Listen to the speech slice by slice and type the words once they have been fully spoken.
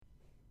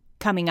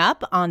coming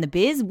up on the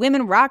Biz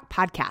Women Rock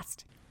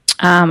podcast.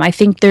 I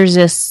think there's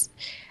this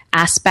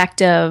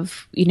aspect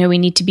of, we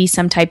need to be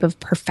some type of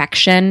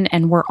perfection,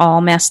 and we're all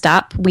messed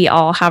up. We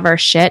all have our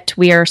shit.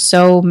 We are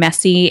so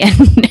messy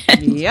and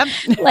Yep.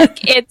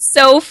 like it's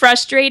so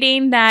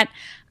frustrating that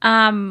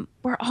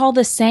we're all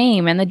the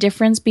same. And the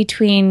difference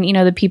between,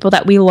 the people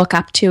that we look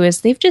up to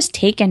is they've just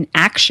taken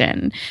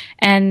action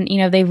and,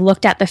 they've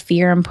looked at the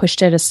fear and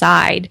pushed it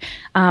aside.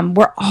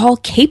 We're all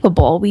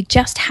capable. We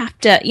just have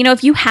to,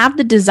 if you have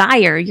the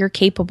desire, you're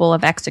capable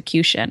of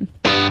execution.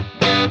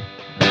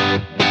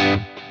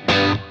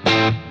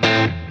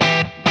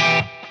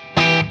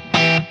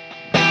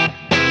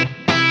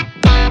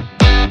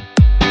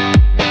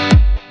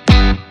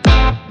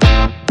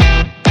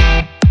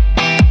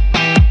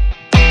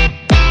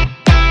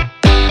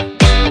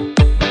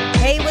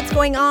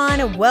 Going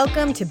on?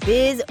 Welcome to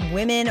Biz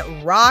Women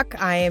Rock.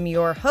 I am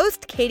your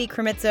host, Katie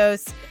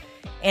Kremitzos,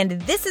 and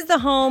this is the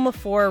home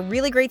for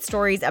really great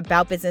stories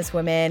about business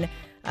women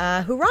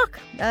who rock.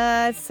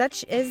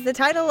 Such is the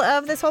title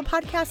of this whole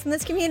podcast in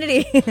this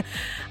community.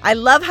 I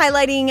love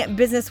highlighting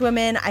business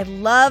women. I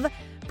love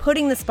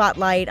putting the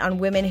spotlight on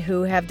women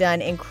who have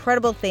done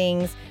incredible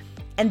things.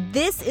 And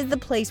this is the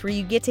place where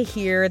you get to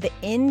hear the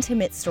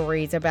intimate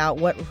stories about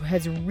what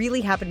has really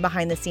happened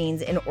behind the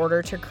scenes in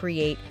order to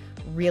create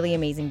really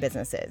amazing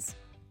businesses.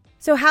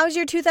 So how's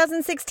your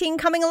 2016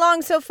 coming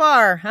along so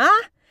far, huh?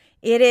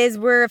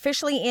 We're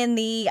officially in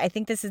I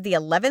think this is the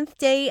 11th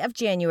day of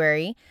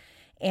January.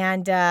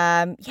 And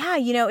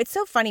it's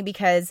so funny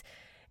because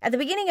at the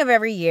beginning of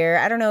every year,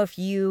 I don't know if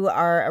you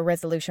are a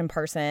resolution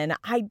person.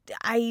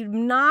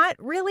 I'm not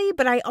really,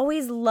 but I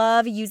always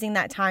love using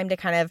that time to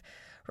kind of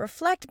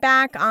reflect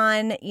back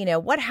on,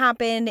 what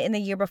happened in the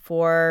year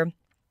before,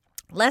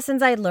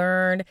 lessons I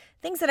learned,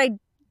 things that I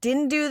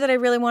didn't do that I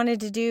really wanted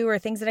to do, or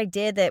things that I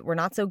did that were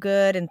not so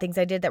good and things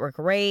I did that were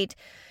great.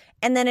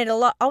 And then it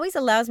always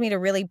allows me to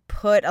really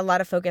put a lot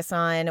of focus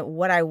on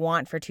what I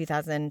want for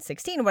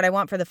 2016, what I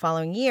want for the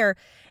following year.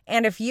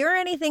 And if you're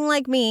anything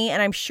like me,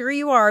 and I'm sure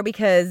you are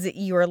because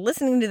you are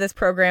listening to this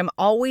program,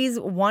 always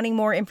wanting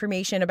more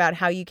information about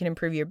how you can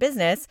improve your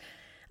business,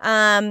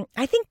 I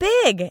think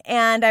big.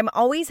 And I'm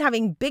always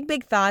having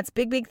big thoughts,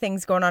 big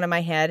things going on in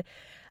my head.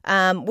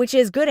 Which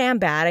is good and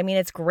bad. I mean,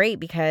 it's great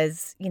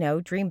because,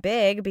 dream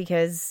big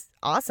because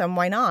awesome.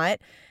 Why not?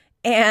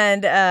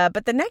 And,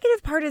 but the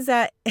negative part is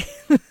that,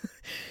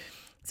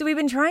 so we've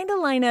been trying to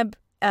line up,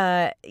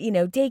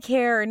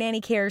 daycare or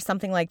nanny care or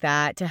something like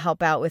that to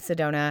help out with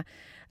Sedona,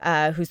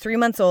 who's 3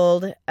 months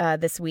old,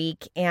 this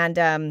week. And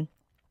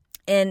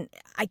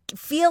I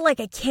feel like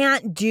I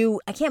can't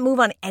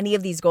move on any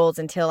of these goals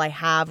until I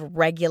have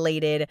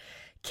regulated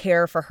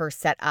care for her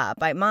set up.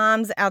 My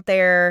mom's out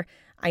there.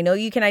 I know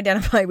you can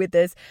identify with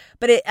this,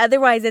 but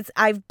otherwise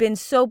I've been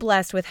so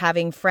blessed with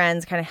having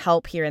friends kind of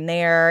help here and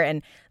there.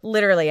 And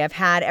literally I've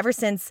had ever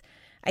since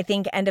I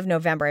think end of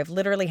November, I've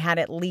literally had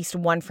at least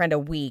one friend a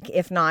week,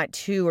 if not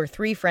 2 or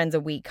 3 friends a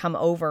week come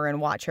over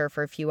and watch her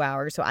for a few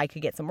hours so I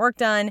could get some work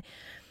done.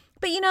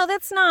 But,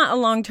 that's not a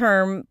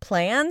long-term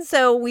plan.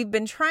 So we've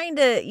been trying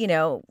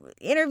to,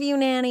 interview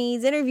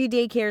nannies, interview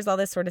daycares, all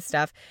this sort of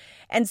stuff.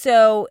 And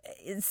so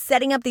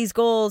setting up these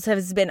goals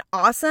has been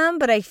awesome,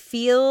 but I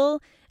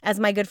feel, as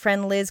my good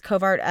friend Liz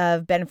Covart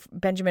of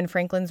Benjamin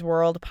Franklin's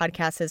World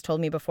podcast has told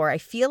me before, I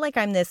feel like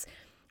I'm this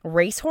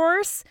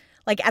racehorse,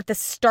 like at the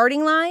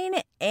starting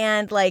line,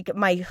 and like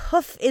my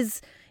hoof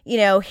is,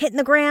 hitting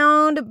the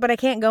ground, but I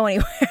can't go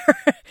anywhere.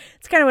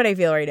 It's kind of what I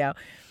feel right now.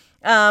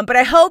 But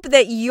I hope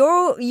that you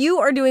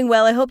are doing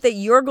well. I hope that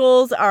your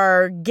goals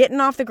are getting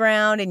off the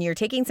ground and you're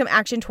taking some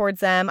action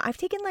towards them. I've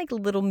taken like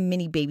little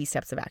mini baby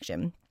steps of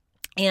action.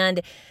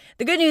 And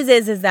the good news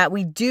is that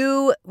we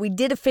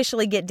did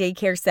officially get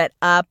daycare set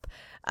up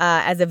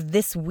as of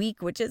this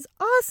week, which is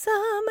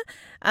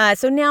awesome.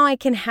 So now I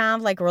can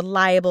have like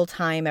reliable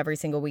time every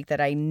single week that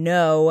I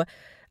know.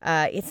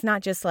 It's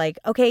not just like,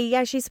 okay,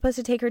 yeah, she's supposed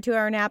to take her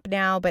 2-hour nap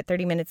now, but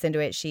 30 minutes into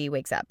it, she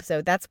wakes up.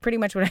 So that's pretty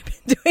much what I've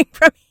been doing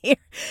from here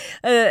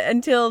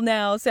until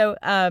now. So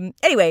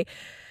anyway,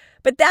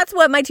 but that's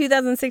what my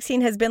 2016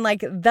 has been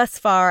like thus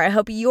far. I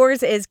hope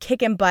yours is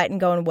kicking butt and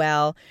going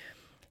well.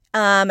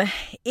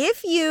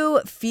 If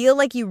you feel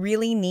like you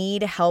really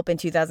need help in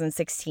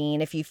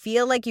 2016, if you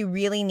feel like you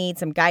really need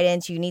some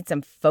guidance, you need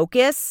some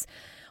focus,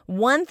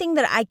 one thing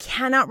that I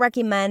cannot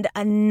recommend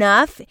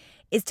enough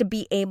is to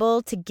be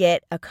able to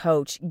get a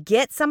coach.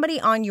 Get somebody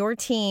on your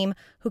team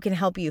who can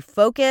help you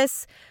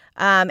focus.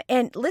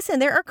 And listen,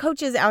 there are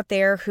coaches out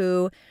there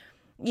who,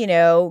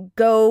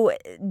 go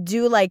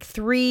do like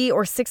 3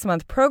 or 6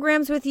 month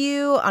programs with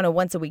you on a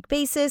once a week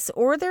basis,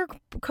 or they're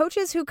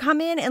coaches who come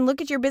in and look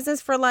at your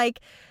business for like,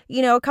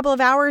 a couple of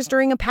hours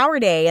during a power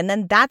day, and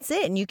then that's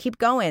it, and you keep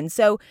going.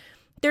 So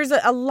there's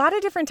a lot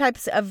of different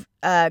types of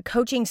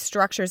coaching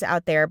structures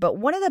out there, but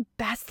one of the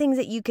best things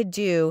that you could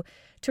do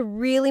to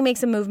really make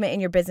some movement in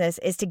your business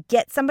is to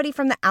get somebody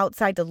from the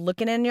outside to look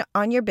in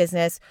on your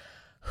business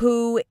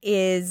who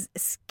is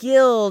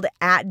skilled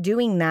at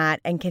doing that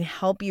and can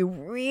help you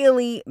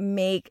really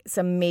make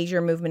some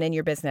major movement in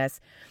your business.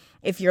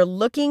 If you're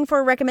looking for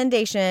a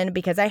recommendation,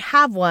 because I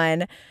have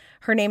one,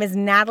 her name is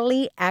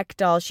Natalie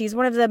Ekdahl. She's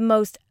one of the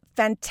most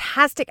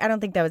fantastic, I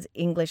don't think that was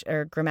English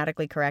or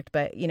grammatically correct,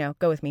 but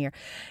go with me here.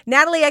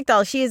 Natalie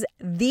Ekdahl, she is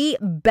the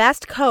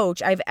best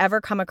coach I've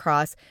ever come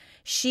across.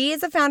 She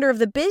is the founder of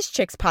the Biz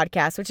Chicks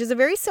podcast, which is a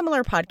very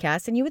similar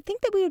podcast. And you would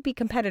think that we would be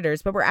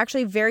competitors, but we're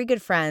actually very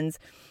good friends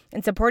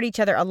and support each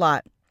other a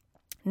lot.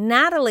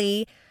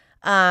 Natalie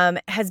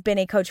has been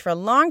a coach for a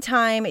long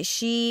time.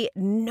 She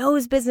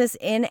knows business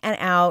in and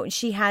out.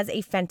 She has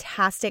a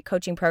fantastic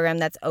coaching program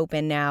that's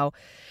open now.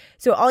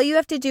 So all you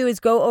have to do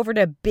is go over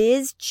to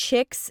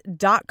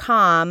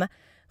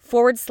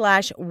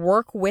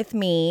bizchicks.com/work with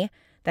me.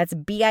 That's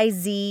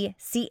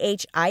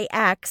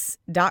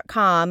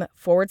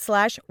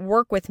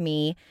bizchix.com/work with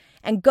me.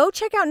 And go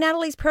check out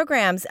Natalie's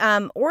programs,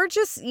 or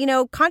just,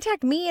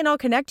 contact me and I'll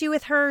connect you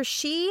with her.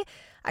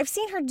 I've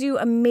seen her do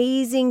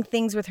amazing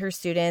things with her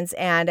students,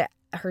 and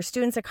her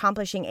students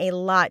accomplishing a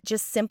lot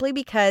just simply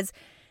because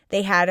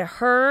they had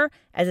her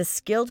as a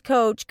skilled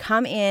coach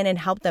come in and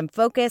help them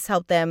focus,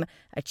 help them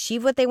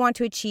achieve what they want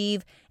to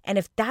achieve. And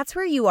if that's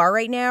where you are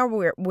right now,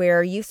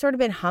 where you've sort of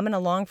been humming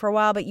along for a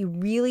while, but you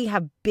really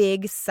have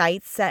big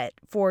sights set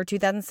for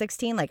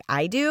 2016 like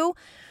I do,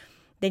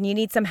 then you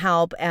need some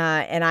help.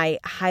 And I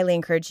highly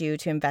encourage you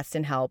to invest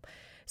in help.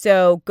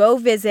 So go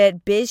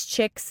visit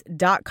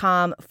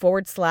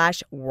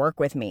bizchicks.com/work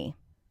with me.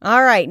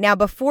 All right. Now,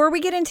 before we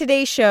get in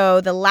today's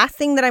show, the last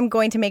thing that I'm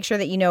going to make sure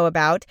that you know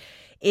about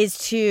is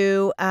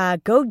to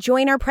go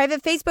join our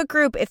private Facebook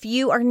group. If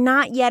you are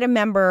not yet a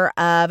member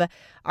of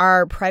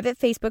our private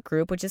Facebook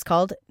group, which is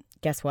called,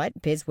 guess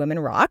what? Biz Women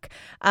Rock.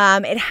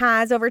 It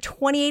has over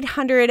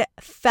 2,800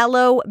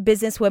 fellow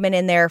businesswomen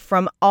in there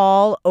from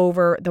all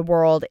over the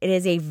world. It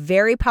is a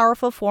very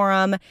powerful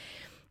forum.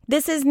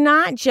 This is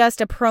not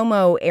just a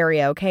promo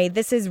area, okay?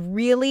 This is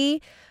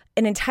really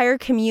an entire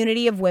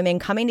community of women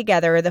coming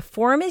together. The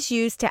forum is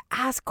used to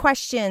ask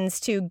questions,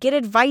 to get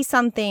advice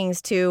on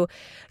things, to,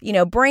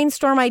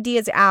 brainstorm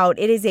ideas out.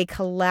 It is a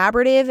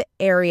collaborative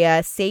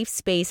area, safe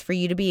space for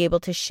you to be able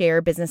to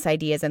share business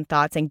ideas and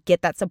thoughts and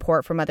get that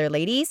support from other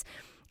ladies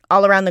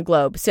all around the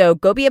globe. So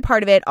go be a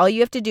part of it. All you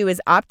have to do is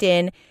opt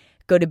in.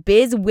 Go to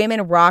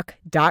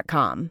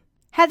bizwomenrock.com.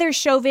 Heather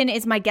Chauvin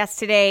is my guest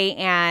today,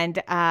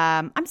 and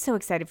I'm so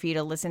excited for you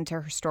to listen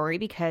to her story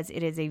because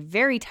it is a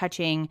very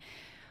touching,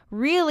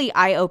 really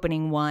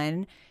eye-opening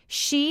one.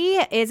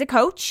 She is a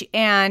coach,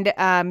 and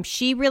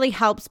she really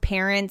helps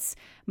parents,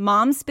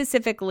 moms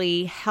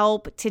specifically,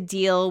 help to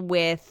deal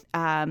with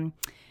a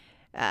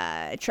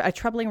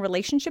troubling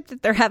relationship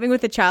that they're having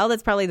with a child.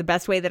 That's probably the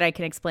best way that I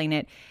can explain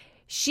it.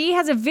 She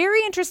has a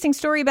very interesting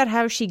story about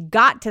how she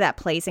got to that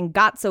place and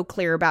got so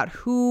clear about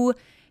who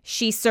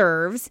she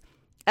serves.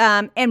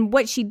 And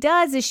what she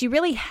does is she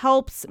really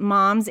helps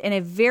moms in a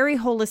very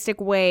holistic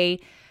way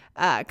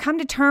come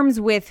to terms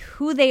with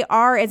who they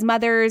are as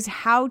mothers,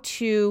 how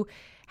to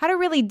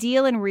really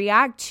deal and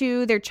react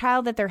to their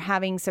child that they're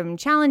having some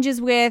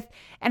challenges with,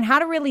 and how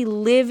to really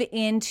live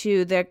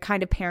into the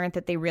kind of parent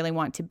that they really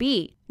want to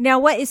be. Now,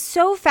 what is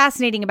so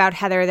fascinating about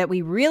Heather that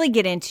we really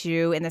get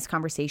into in this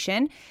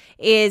conversation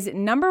is,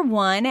 number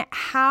one,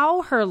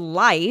 how her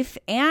life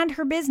and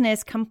her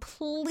business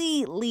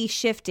completely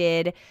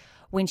shifted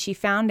when she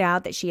found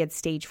out that she had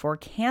stage 4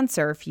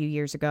 cancer a few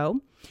years ago.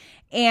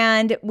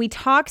 And we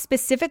talk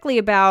specifically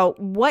about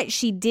what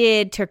she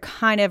did to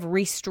kind of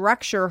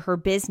restructure her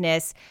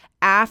business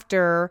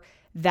after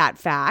that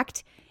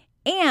fact.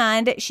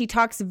 And she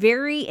talks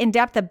very in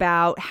depth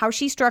about how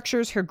she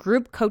structures her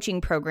group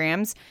coaching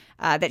programs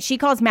that she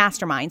calls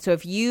Mastermind. So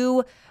if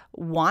you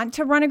want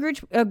to run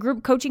a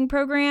group coaching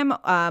program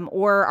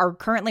or are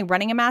currently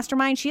running a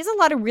mastermind, she has a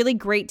lot of really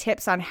great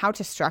tips on how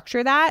to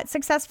structure that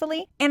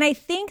successfully. And I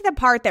think the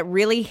part that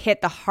really hit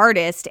the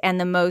hardest and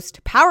the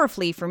most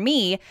powerfully for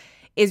me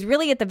is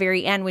really at the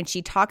very end when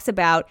she talks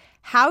about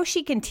how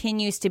she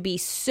continues to be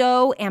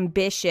so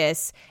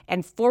ambitious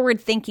and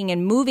forward-thinking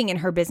and moving in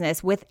her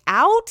business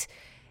without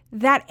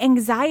that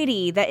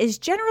anxiety that is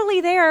generally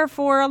there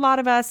for a lot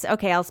of us.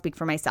 Okay, I'll speak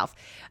for myself.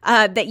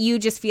 That you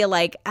just feel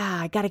like,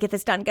 I got to get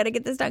this done, got to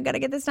get this done, got to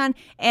get this done.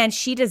 And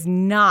she does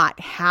not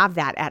have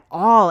that at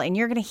all. And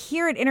you're going to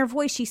hear it in her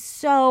voice. She's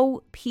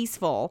so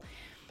peaceful.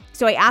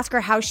 So I ask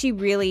her how she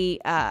really,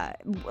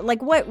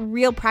 what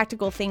real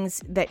practical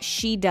things that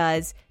she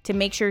does to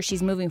make sure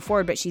she's moving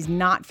forward, but she's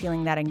not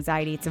feeling that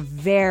anxiety. It's a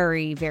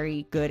very,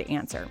 very good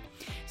answer.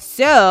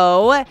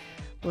 So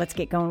let's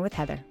get going with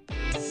Heather.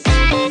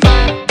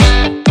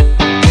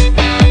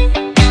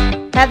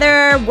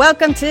 Heather,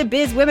 welcome to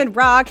Biz Women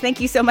Rock.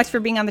 Thank you so much for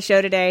being on the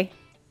show today.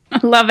 I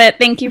love it.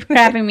 Thank you for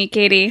having me,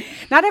 Katie.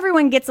 Not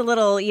everyone gets a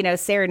little,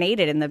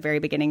 serenaded in the very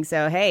beginning.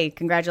 So, hey,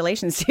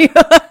 congratulations to you.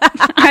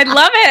 I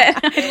love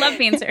it. I love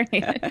being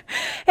serenaded.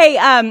 Hey,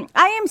 I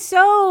am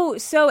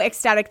so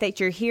ecstatic that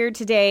you're here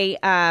today.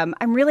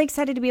 I'm really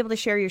excited to be able to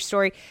share your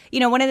story.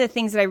 One of the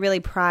things that I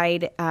really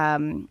pride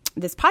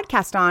this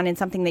podcast on, and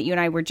something that you and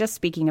I were just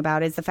speaking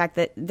about, is the fact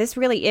that this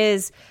really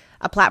is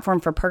a platform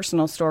for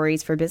personal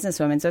stories for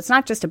businesswomen. So it's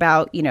not just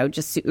about,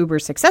 just uber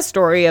success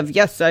story of,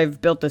 yes,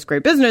 I've built this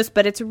great business,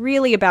 but it's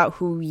really about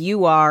who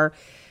you are,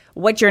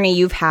 what journey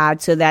you've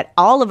had, so that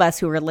all of us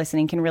who are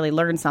listening can really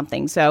learn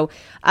something. So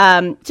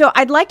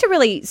I'd like to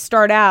really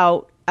start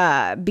out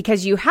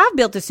because you have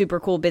built a super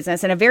cool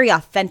business and a very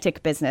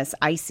authentic business,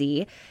 I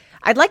see.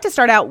 I'd like to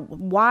start out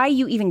why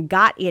you even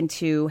got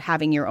into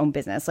having your own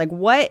business. Like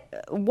what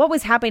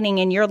was happening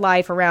in your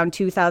life around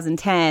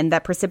 2010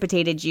 that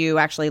precipitated you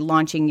actually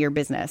launching your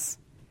business?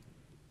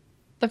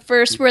 The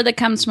first word that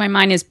comes to my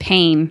mind is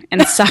pain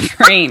and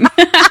suffering.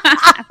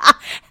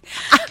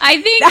 I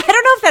don't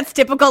know if that's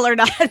typical or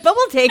not, but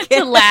we'll take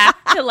it.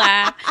 to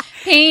laugh.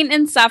 Pain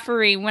and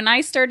suffering. When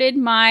I started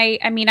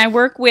I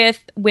work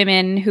with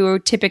women who are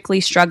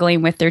typically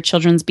struggling with their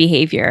children's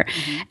behavior.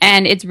 Mm-hmm.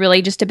 And it's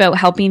really just about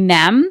helping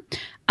them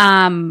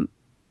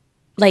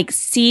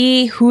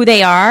see who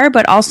they are,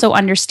 but also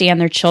understand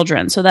their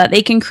children so that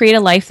they can create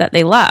a life that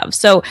they love.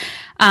 So,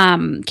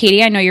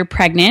 Katie, I know you're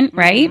pregnant,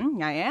 right?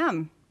 Mm-hmm, I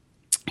am.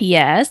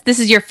 Yes. This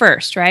is your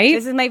first, right?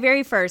 This is my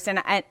very first.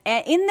 And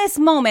in this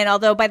moment,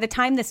 although by the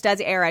time this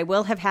does air, I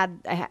will have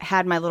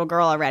had my little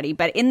girl already.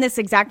 But in this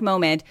exact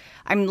moment,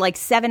 I'm like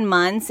 7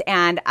 months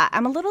and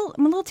I'm a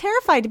little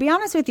terrified, to be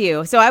honest with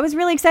you. So I was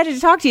really excited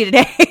to talk to you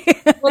today.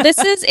 Well,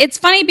 it's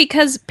funny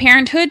because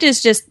parenthood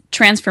is just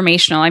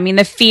transformational. I mean,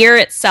 the fear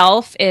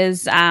itself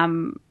is,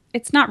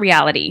 it's not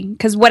reality,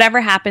 because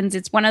whatever happens,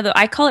 it's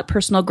I call it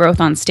personal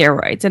growth on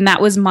steroids. And that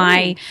was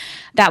my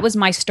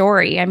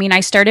story. I mean,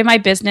 I started my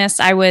business.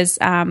 I was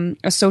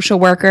a social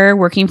worker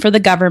working for the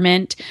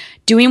government,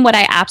 doing what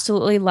I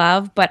absolutely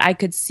love. But I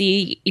could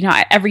see,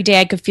 every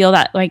day I could feel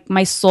that like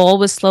my soul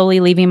was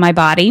slowly leaving my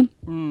body.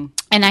 Mm.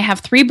 And I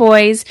have 3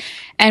 boys.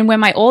 And when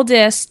my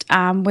oldest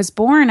was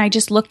born, I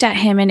just looked at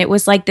him and it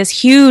was like this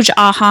huge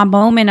aha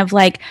moment of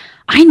like,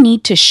 I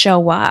need to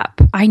show up.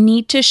 I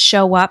need to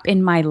show up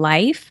in my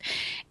life.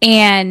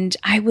 And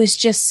I was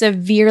just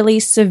severely,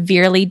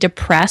 severely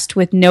depressed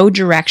with no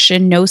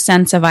direction, no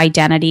sense of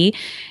identity.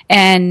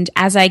 And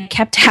as I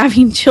kept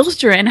having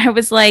children, I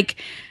was like,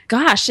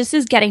 gosh, this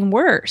is getting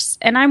worse.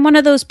 And I'm one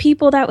of those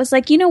people that was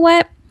like, you know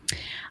what?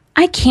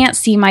 I can't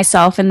see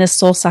myself in this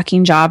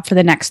soul-sucking job for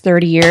the next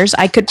 30 years.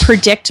 I could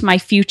predict my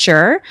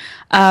future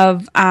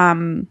of,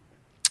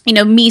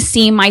 me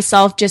seeing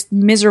myself just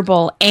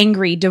miserable,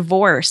 angry,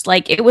 divorced.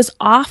 Like it was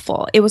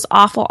awful. It was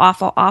awful,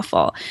 awful,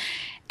 awful.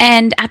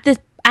 And at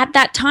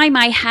that time,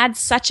 I had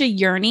such a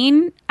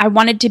yearning. I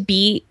wanted to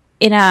be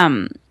in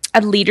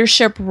a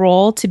leadership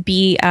role, to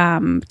be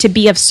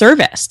of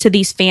service to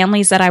these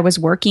families that I was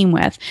working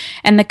with.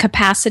 And the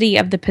capacity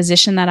of the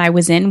position that I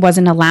was in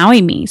wasn't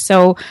allowing me.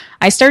 So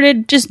I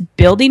started just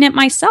building it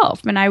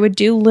myself. And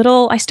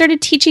I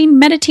started teaching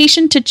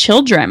meditation to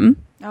children.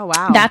 Oh,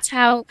 wow. That's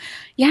how,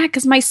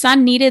 because my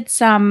son needed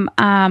some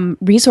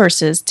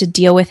resources to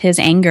deal with his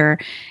anger.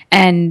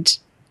 And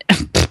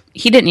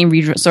he didn't need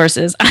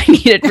resources. I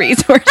needed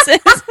resources.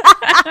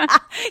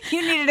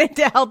 You needed it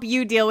to help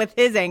you deal with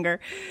his anger.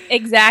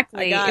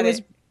 Exactly. It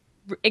was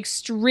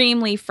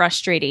extremely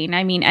frustrating.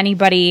 I mean,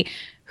 anybody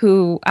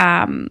who,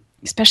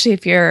 especially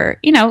if you're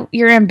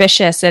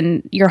ambitious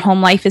and your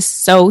home life is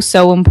so,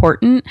 so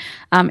important.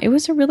 It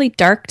was a really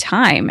dark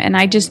time. And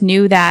I just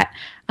knew that,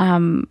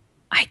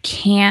 I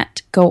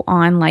can't go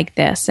on like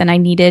this. And I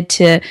needed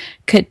to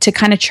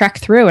kind of trek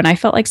through. And I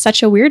felt like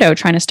such a weirdo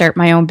trying to start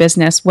my own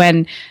business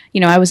when,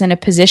 I was in a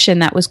position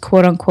that was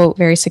quote unquote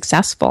very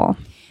successful.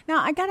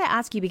 Now, I got to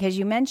ask you, because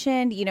you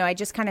mentioned, I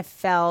just kind of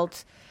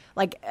felt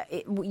like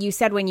you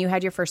said when you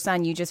had your first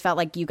son, you just felt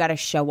like you got to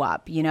show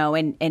up,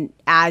 and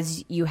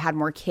as you had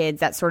more kids,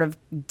 that sort of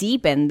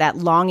deepened that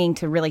longing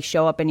to really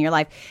show up in your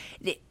life.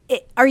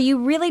 Are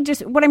you really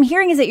just, what I'm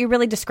hearing is that you're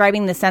really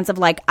describing the sense of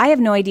like, I have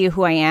no idea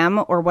who I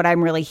am or what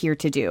I'm really here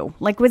to do.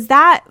 Like, was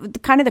that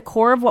kind of the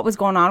core of what was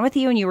going on with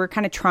you? And you were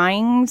kind of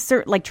trying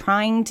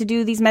to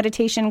do these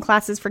meditation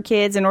classes for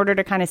kids in order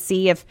to kind of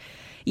see if,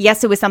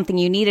 yes, it was something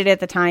you needed at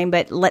the time,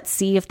 but let's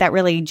see if that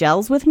really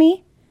gels with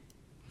me?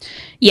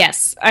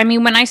 Yes. I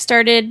mean, when I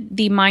started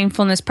the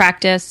mindfulness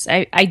practice,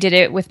 I did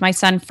it with my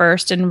son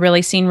first and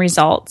really seen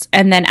results.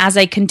 And then as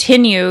I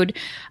continued,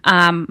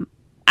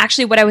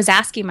 actually, what I was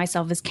asking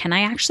myself is, can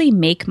I actually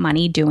make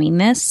money doing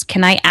this?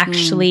 Can I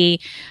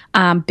actually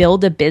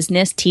build a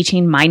business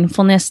teaching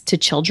mindfulness to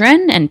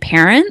children and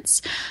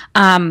parents?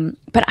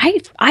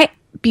 But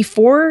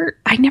before,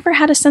 I never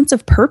had a sense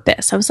of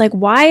purpose. I was like,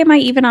 why am I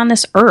even on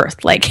this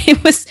earth? Like,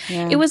 it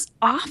was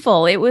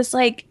awful. It was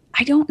like,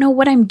 I don't know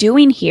what I'm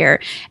doing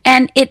here.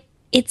 And it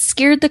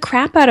scared the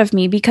crap out of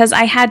me because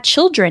I had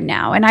children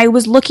now. And I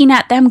was looking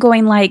at them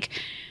going like,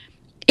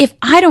 if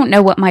I don't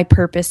know what my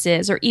purpose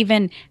is, or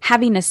even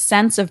having a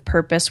sense of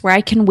purpose where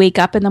I can wake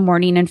up in the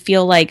morning and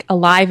feel like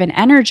alive and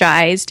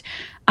energized,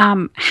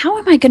 how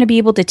am I going to be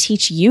able to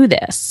teach you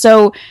this?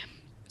 So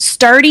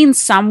starting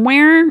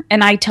somewhere,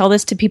 and I tell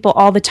this to people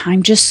all the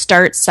time, just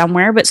start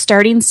somewhere, but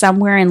starting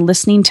somewhere and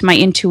listening to my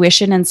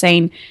intuition and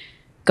saying,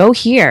 go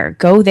here,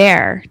 go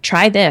there,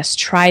 try this,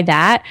 try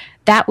that.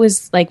 that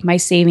was like my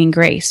saving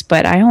grace.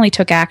 But I only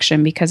took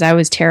action because I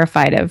was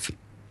terrified of,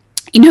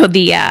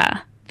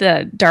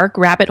 the dark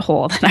rabbit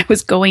hole that I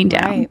was going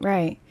down.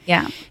 Right.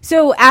 Yeah.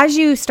 So as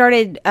you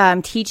started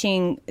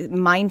teaching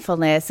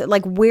mindfulness,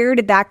 like where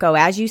did that go?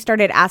 As you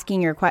started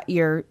asking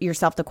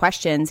yourself the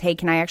questions, hey,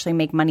 can I actually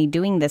make money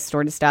doing this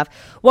sort of stuff?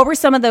 What were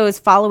some of those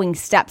following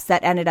steps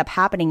that ended up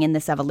happening in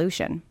this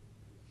evolution?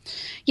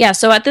 Yeah.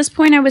 So at this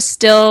point, I was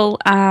still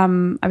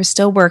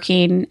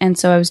working, and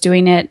so I was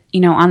doing it,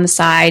 on the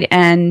side.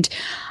 And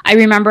I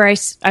remember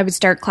I would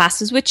start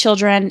classes with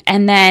children,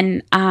 and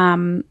then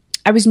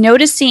I was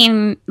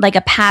noticing like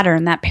a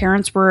pattern that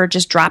parents were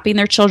just dropping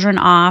their children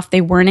off. They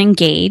weren't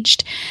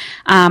engaged.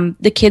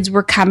 The kids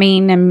were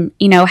coming and,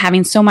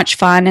 having so much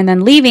fun and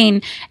then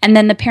leaving. And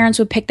then the parents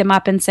would pick them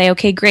up and say,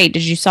 okay, great.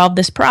 Did you solve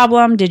this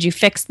problem? Did you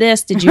fix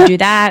this? Did you do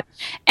that?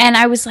 And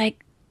I was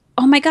like,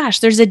 oh my gosh,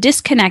 there's a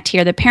disconnect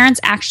here. The parents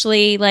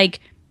actually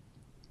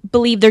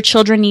believe their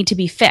children need to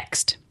be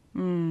fixed.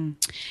 And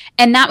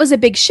that was a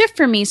big shift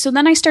for me. So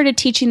then I started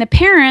teaching the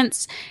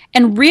parents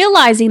and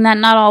realizing that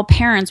not all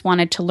parents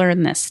wanted to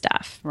learn this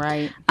stuff.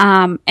 Right.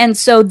 And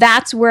so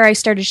that's where I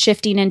started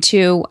shifting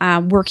into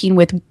working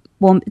with,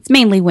 well, it's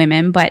mainly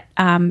women, but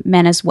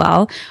men as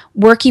well,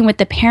 working with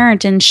the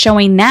parent and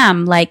showing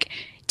them,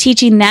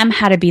 teaching them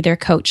how to be their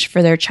coach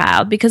for their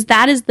child, because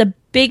that is the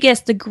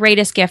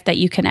greatest gift that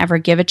you can ever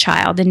give a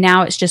child. And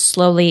now it's just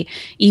slowly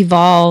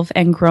evolved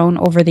and grown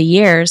over the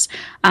years.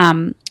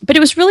 But it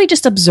was really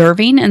just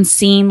observing and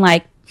seeing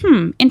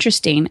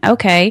interesting.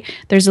 Okay,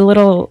 there's a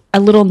little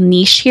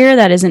niche here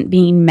that isn't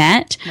being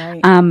met.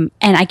 Right. And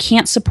I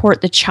can't support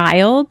the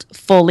child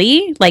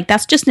fully.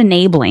 That's just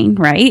enabling,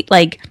 right?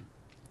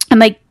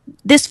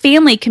 This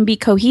family can be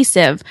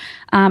cohesive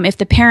if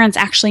the parents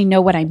actually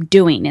know what I'm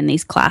doing in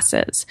these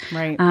classes.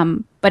 Right.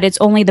 But it's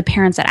only the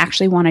parents that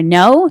actually want to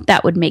know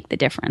that would make the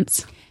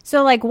difference.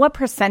 So, what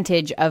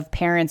percentage of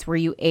parents were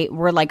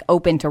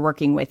open to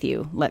working with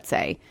you? Let's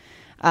say,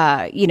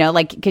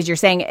 because you're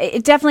saying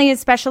it definitely is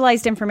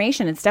specialized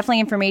information. It's definitely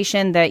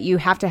information that you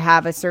have to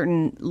have a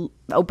certain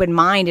open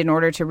mind in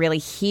order to really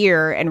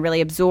hear and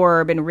really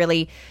absorb and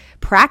really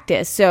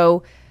practice.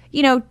 So,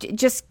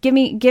 just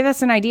give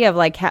us an idea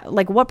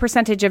of what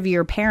percentage of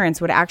your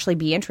parents would actually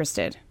be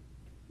interested.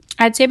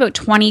 I'd say about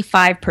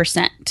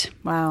 25%.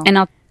 Wow.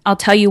 And I'll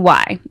tell you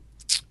why.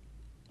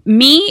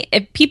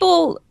 If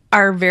people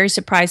are very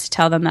surprised to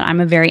tell them that I'm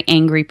a very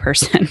angry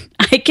person,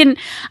 I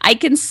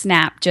can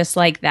snap just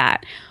like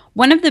that.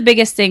 One of the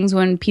biggest things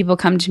when people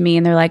come to me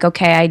and they're like,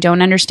 okay, I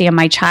don't understand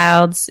my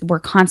child's, we're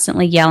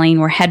constantly yelling,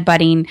 we're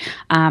headbutting.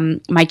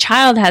 My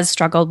child has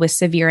struggled with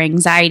severe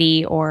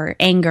anxiety or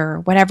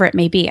anger, whatever it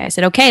may be. I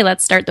said, okay,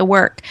 let's start the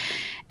work.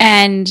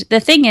 And the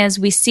thing is,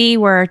 we see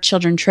where our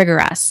children trigger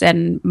us.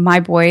 And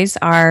my boys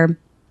are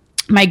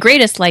my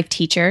greatest life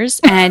teachers.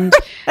 And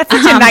that's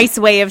such a nice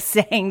way of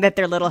saying that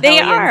they're little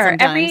hellions. They are.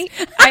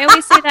 I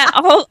always say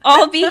that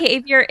all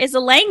behavior is a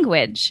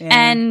language. Yeah.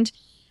 And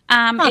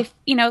if,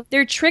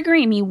 they're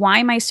triggering me, why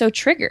am I so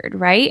triggered,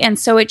 right? And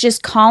so it's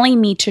just calling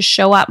me to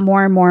show up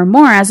more and more and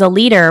more as a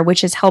leader,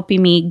 which is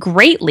helping me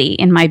greatly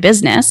in my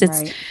business.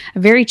 It's right. A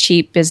very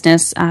cheap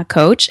business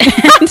coach.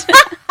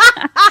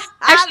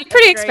 Actually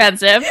pretty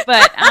expensive,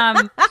 but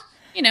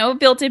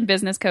built-in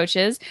business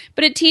coaches,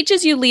 but it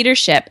teaches you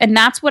leadership. And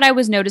that's what I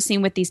was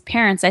noticing with these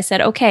parents. I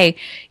said, okay,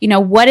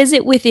 what is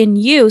it within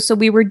you? So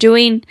we were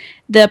doing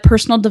the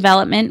personal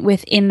development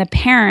within the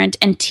parent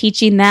and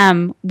teaching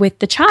them with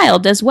the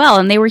child as well.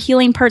 And they were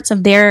healing parts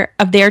of their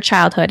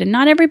childhood. And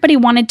not everybody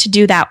wanted to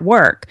do that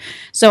work.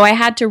 So I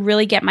had to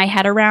really get my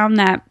head around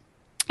that.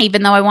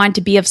 Even though I wanted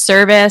to be of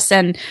service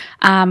and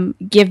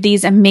give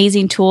these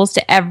amazing tools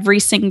to every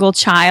single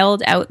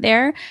child out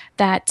there,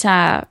 that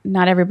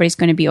not everybody's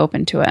going to be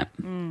open to it.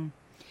 Mm.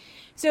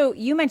 So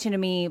you mentioned to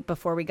me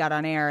before we got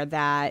on air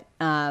that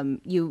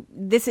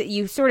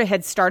you sort of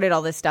had started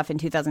all this stuff in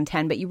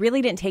 2010, but you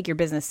really didn't take your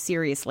business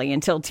seriously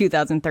until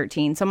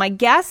 2013. So my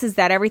guess is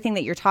that everything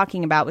that you're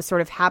talking about was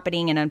sort of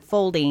happening and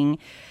unfolding.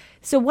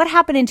 So what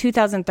happened in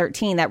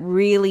 2013 that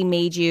really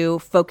made you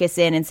focus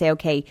in and say,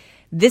 okay,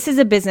 this is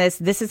a business.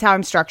 This is how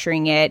I'm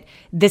structuring it.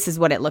 This is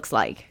what it looks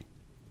like.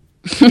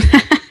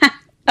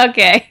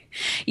 Okay.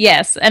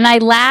 Yes. And I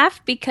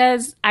laugh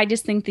because I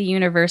just think the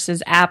universe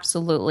is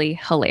absolutely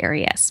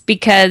hilarious.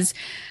 Because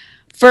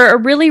for a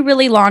really,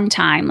 really long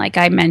time, like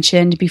I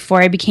mentioned,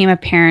 before I became a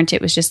parent,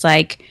 it was just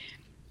like,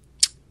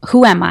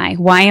 who am I?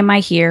 Why am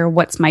I here?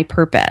 What's my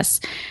purpose?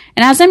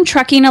 And as I'm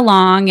trucking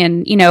along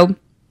and,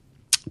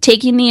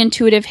 taking the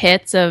intuitive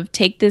hits of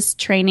take this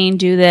training,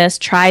 do this,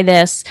 try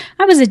this,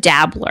 I was a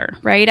dabbler,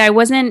 right? I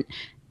wasn't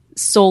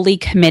solely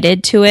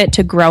committed to it,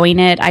 to growing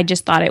it. I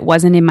just thought it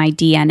wasn't in my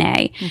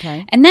DNA.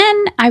 Okay. And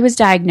then I was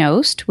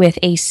diagnosed with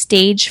a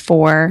stage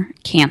 4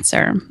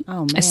 cancer,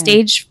 a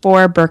stage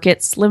 4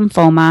 Burkitt's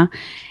lymphoma.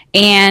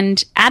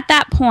 And at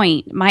that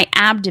point, my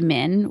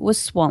abdomen was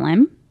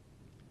swollen.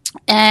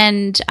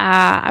 And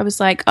I was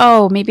like,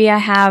 oh, maybe I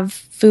have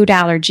food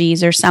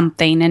allergies or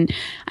something. And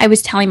I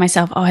was telling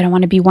myself, oh, I don't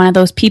want to be one of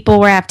those people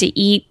where I have to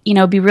eat,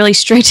 be really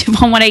strict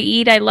on what I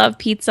eat. I love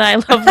pizza. I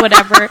love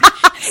whatever.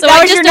 So that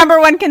was your number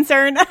one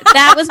concern.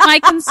 That was my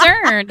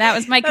concern.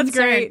 That's concern.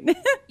 Great.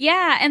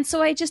 Yeah. And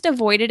so I just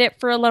avoided it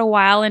for a little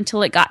while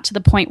until it got to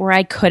the point where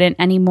I couldn't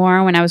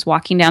anymore. When I was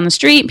walking down the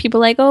street, people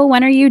were like, oh,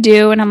 when are you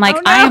due? And I'm like,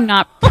 I am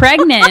not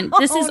pregnant.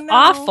 This is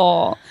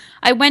awful.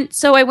 I went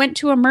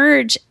to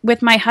Emerge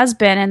with my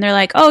husband, and they're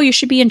like, oh, you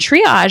should be in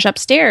triage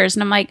upstairs.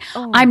 And I'm like,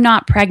 I'm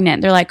not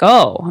pregnant. They're like,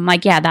 oh. I'm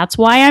like, yeah, that's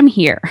why I'm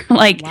here.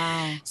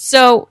 Wow.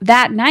 So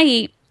that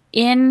night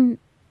in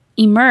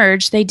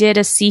Emerge, they did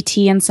a CT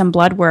and some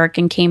blood work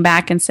and came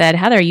back and said,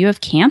 Heather, you have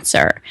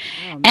cancer.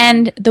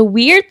 And the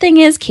weird thing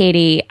is,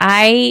 Katie,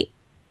 I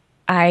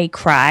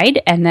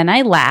cried, and then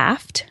I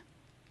laughed,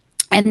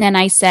 and then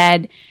I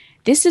said,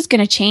 this is going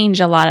to change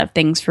a lot of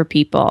things for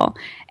people.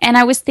 And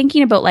I was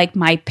thinking about like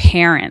my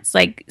parents,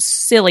 like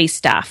silly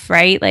stuff,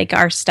 right? Like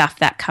our stuff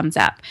that comes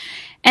up.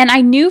 And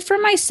I knew for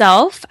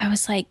myself, I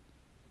was like,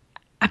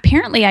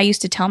 apparently I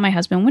used to tell my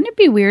husband, wouldn't it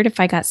be weird if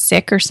I got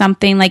sick or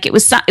something? Like it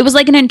was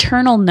like an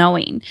internal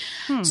knowing.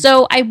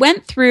 So I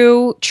went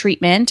through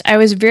treatment. I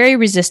was very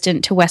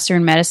resistant to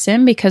Western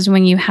medicine because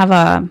when you have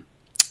a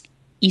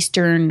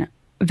Eastern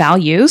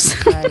values.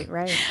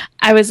 Right.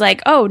 I was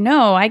like, oh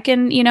no, I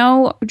can,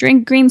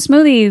 drink green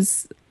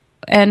smoothies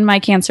and my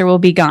cancer will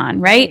be gone,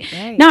 right?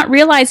 Not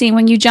realizing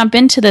when you jump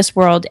into this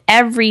world,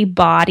 every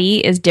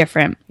body is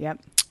different.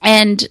 Yep.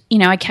 And,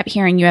 I kept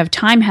hearing, you have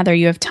time, Heather,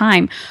 you have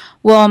time.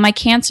 Well, my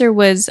cancer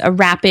was a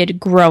rapid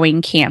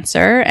growing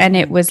cancer, and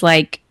it was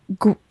like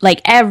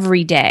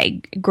every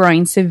day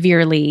growing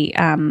severely,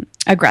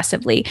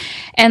 aggressively.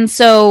 And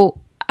so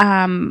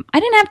I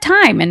didn't have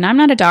time, and I'm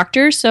not a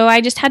doctor, so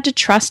I just had to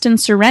trust and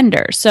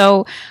surrender.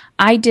 So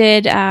I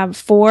did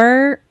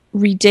 4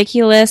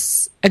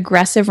 ridiculous,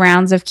 aggressive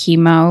rounds of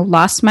chemo,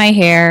 lost my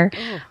hair,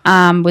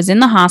 was in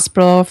the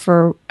hospital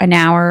for an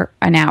hour,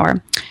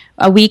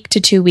 a week to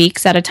 2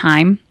 weeks at a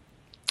time,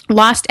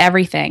 lost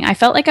everything. I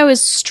felt like I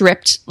was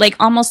stripped, like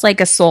almost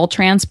like a soul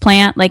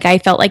transplant. Like I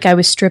felt like I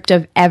was stripped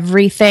of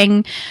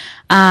everything.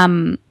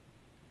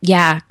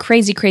 Yeah,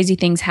 crazy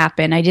things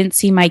happen. I didn't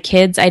see my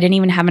kids. I didn't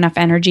even have enough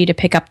energy to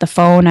pick up the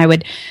phone. I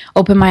would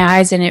open my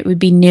eyes and it would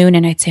be noon,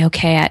 and I'd say,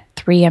 okay, at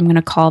 3, I'm going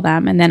to call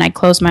them. And then I'd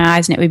close my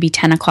eyes and it would be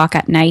 10 o'clock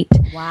at night.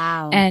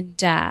 Wow. And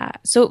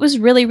so it was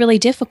really, really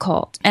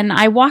difficult. And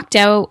I walked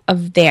out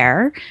of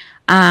there.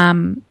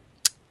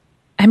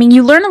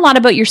 You learn a lot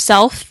about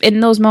yourself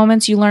in those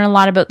moments. You learn a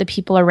lot about the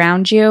people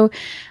around you.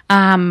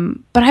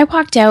 But I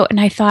walked out and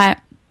I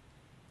thought,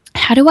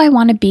 how do I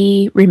want to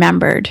be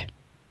remembered?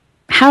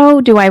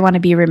 How do I want to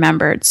be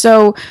remembered?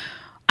 So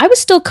I was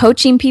still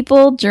coaching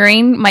people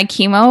during my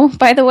chemo,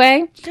 by the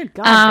way. Good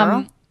God,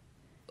 girl.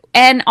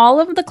 And all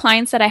of the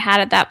clients that I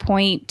had at that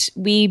point,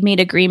 we made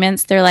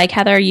agreements. They're like,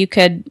 Heather, you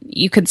could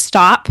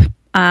stop.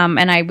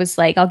 And I was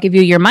like, I'll give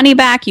you your money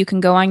back. You can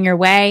go on your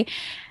way.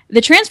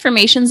 The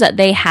transformations that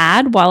they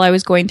had while I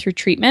was going through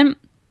treatment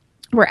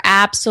were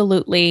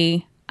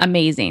absolutely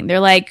amazing.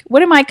 They're like,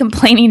 what am I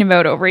complaining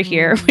about over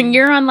here when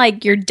you're on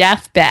like your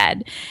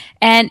deathbed?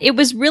 And it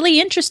was really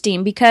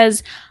interesting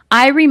because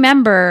I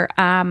remember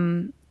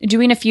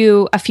doing a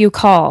few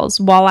calls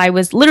while I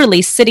was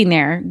literally sitting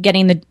there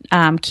getting the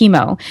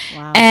chemo.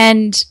 Wow.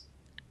 And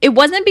it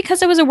wasn't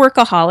because I was a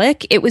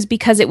workaholic. It was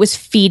because it was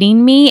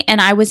feeding me and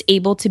I was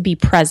able to be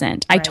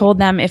present. Right. I told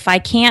them, if I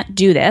can't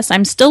do this,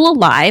 I'm still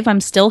alive. I'm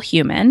still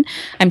human.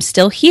 I'm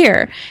still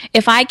here.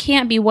 If I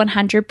can't be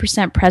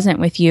 100% present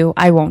with you,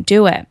 I won't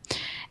do it.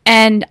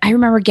 And I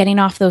remember getting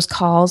off those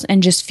calls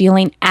and just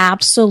feeling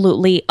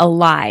absolutely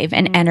alive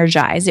and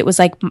energized. It was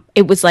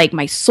like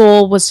my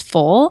soul was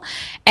full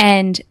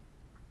and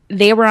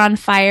they were on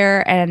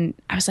fire. And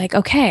I was like,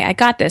 okay, I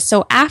got this.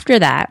 So after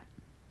that,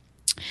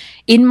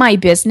 in my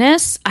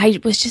business, I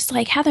was just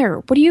like, Heather,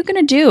 what are you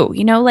going to do?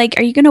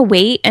 Are you going to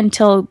wait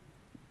until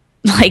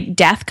like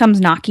death comes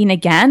knocking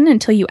again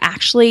until you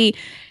actually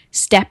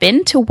step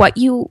into what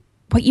you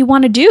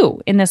want to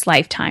do in this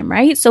lifetime,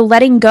 right? So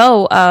letting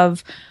go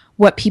of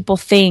what people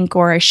think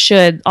or all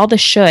the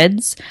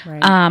shoulds.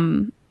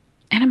 Right.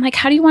 And I'm like,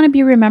 how do you want to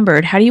be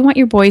remembered? How do you want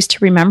your boys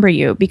to remember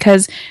you?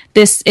 Because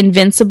this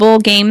invincible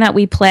game that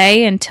we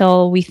play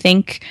until we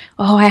think,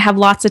 oh, I have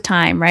lots of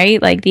time,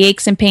 right? Like the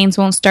aches and pains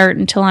won't start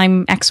until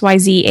I'm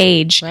XYZ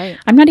age. Right.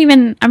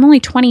 I'm only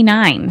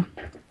 29.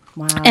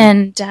 Wow.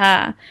 And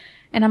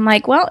I'm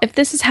like, well, if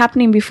this is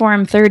happening before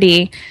I'm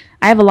 30,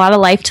 I have a lot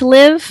of life to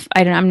live.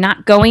 I'm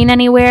not going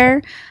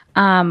anywhere.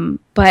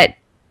 But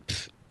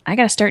I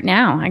got to start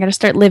now. I got to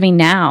start living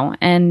now.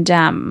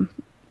 And,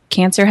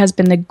 cancer has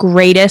been the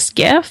greatest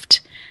gift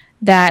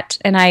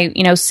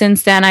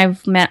since then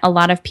I've met a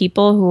lot of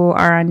people who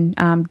are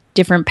on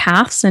different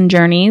paths and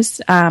journeys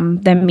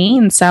than me,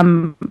 and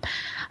some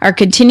are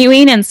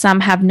continuing and some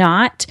have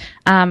not.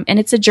 And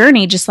it's a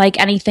journey just like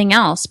anything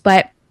else,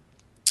 but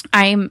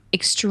I'm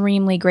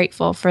extremely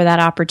grateful for that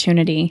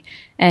opportunity,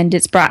 and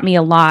it's brought me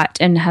a lot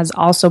and has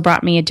also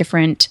brought me a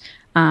different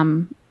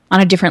on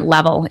a different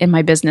level in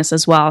my business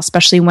as well,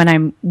 especially when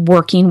I'm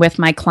working with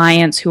my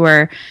clients who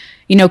are,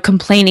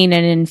 complaining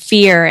and in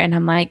fear. And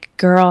I'm like,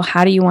 girl,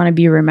 how do you want to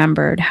be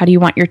remembered? How do you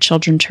want your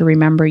children to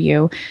remember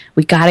you?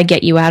 We got to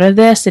get you out of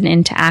this and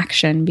into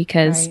action,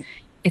 because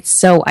it's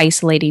so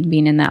isolating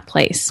being in that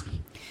place.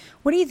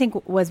 What do you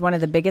think was one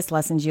of the biggest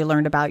lessons you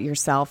learned about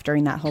yourself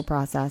during that whole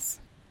process?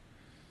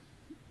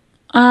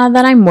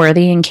 That I'm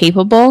worthy and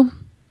capable.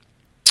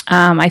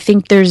 I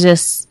think there's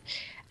this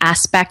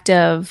aspect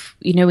of,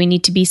 we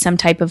need to be some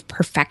type of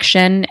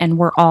perfection, and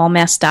we're all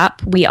messed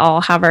up. We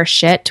all have our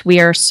shit. We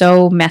are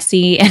so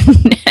messy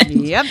and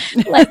yep.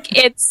 Like,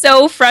 it's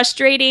so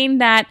frustrating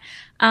that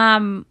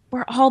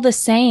we're all the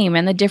same.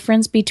 And the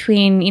difference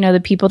between,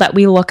 the people that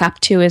we look up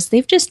to is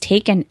they've just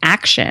taken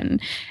action,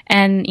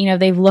 and,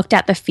 they've looked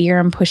at the fear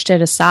and pushed it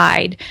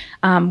aside.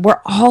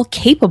 We're all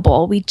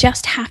capable. We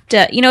just have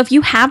to, if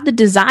you have the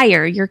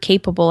desire, you're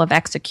capable of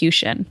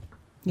execution.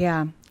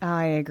 Yeah,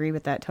 I agree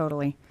with that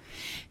totally.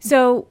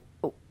 So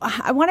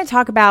I want to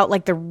talk about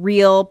like the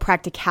real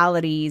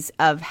practicalities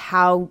of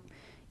how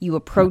you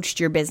approached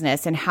your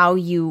business and how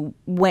you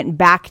went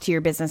back to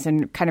your business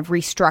and kind of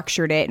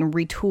restructured it and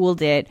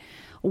retooled it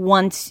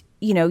once,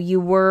 you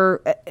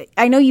were,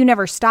 I know you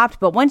never stopped,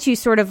 but once you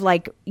sort of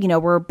like,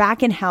 were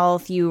back in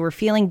health, you were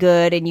feeling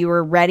good and you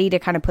were ready to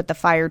kind of put the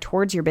fire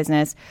towards your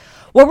business.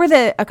 What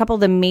were a couple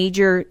of the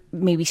major,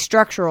 maybe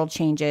structural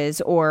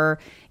changes or,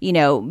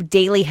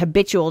 daily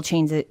habitual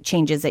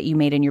changes that you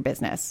made in your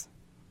business?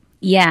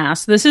 Yeah,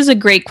 so this is a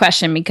great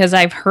question, because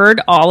I've heard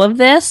all of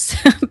this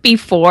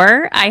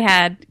before I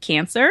had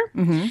cancer,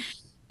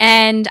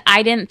 and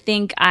I didn't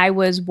think I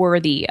was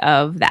worthy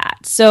of that.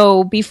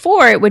 So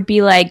before, it would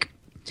be like,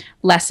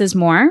 less is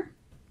more.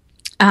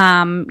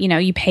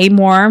 You pay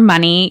more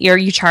money,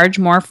 you charge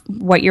more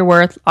what you're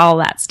worth, all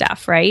that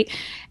stuff, right?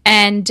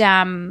 And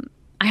I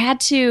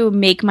had to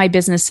make my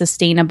business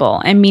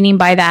sustainable, and meaning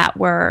by that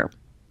were,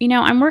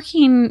 I'm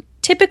working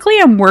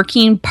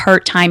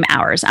part-time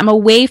hours. I'm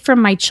away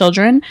from my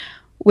children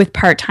with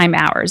part-time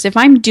hours. If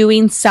I'm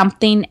doing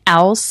something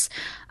else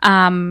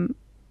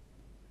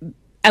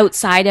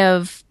outside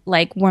of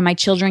like when my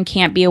children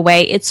can't be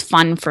away, it's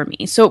fun for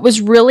me. So it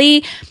was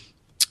really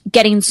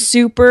getting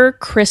super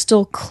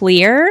crystal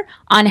clear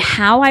on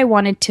how I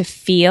wanted to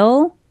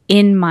feel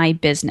in my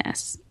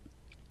business.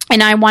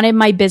 And I wanted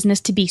my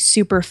business to be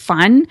super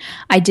fun.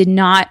 I did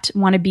not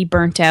want to be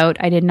burnt out.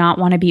 I did not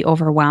want to be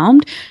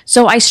overwhelmed.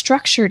 So I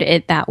structured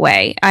it that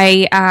way.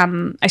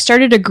 I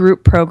started a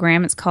group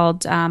program. It's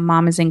called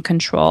Mom is in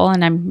Control,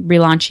 and I'm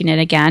relaunching it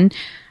again.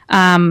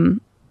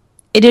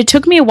 It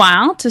took me a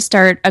while to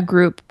start a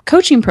group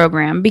coaching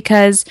program,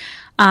 because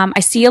I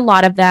see a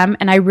lot of them,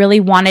 and I really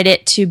wanted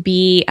it to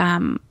be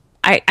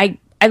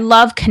I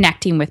love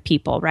connecting with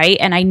people, right?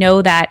 And I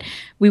know that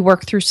we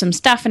work through some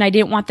stuff, and I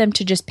didn't want them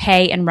to just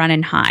pay and run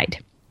and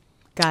hide.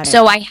 Got it.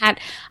 So I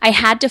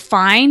had to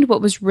find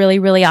what was really,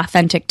 really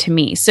authentic to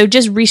me. So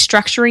just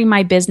restructuring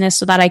my business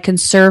so that I can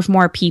serve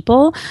more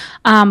people,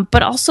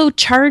 but also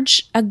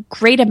charge a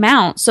great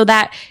amount so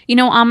that,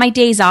 on my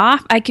days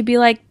off, I could be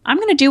like, I'm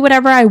going to do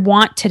whatever I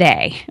want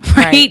today,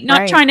 right?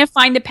 Not trying to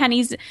find the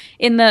pennies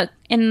in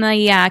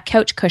the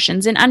couch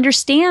cushions, and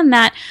understand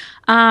that,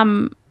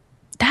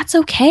 that's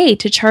okay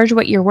to charge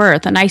what you're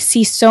worth. And I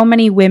see so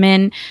many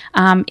women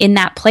in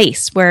that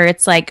place where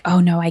it's like, oh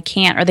no, I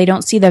can't, or they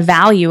don't see the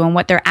value in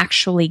what they're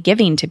actually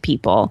giving to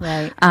people.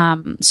 Right.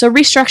 So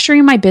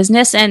restructuring my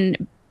business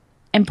and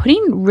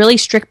putting really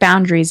strict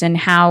boundaries in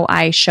how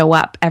I show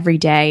up every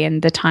day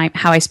and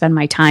how I spend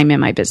my time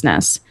in my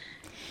business.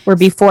 Where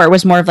before it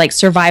was more of like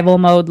survival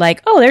mode,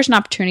 like, oh, there's an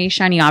opportunity,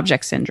 shiny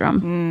object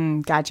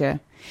syndrome. Gotcha.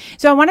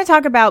 So I want to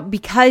talk about,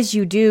 because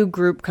you do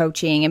group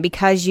coaching and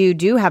because you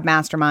do have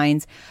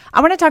masterminds,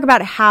 I want to talk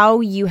about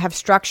how you have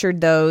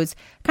structured those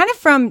kind of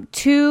from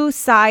two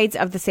sides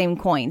of the same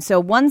coin.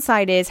 So one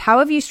side is, how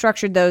have you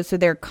structured those so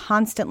they're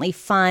constantly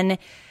fun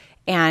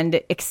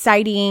and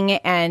exciting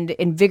and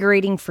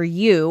invigorating for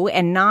you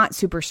and not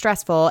super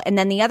stressful? And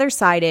then the other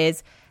side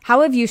is,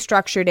 how have you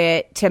structured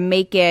it to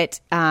make it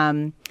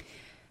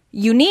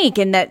unique,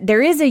 and that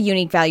there is a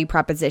unique value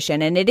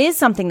proposition, and it is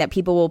something that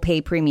people will pay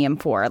premium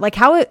for? Like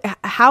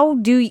how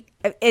do,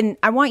 and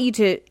I want you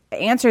to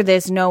answer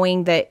this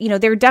knowing that,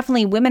 there are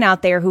definitely women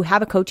out there who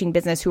have a coaching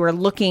business who are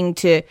looking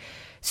to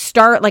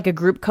start like a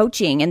group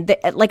coaching, and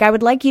I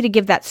would like you to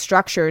give that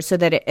structure so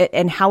that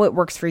and how it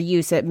works for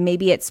you, so that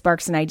maybe it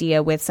sparks an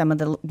idea with some of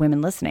the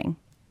women listening.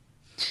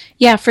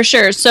 Yeah, for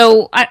sure.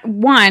 So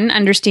one,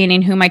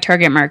 understanding who my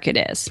target market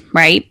is,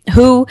 right?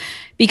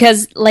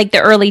 Because like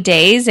the early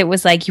days, it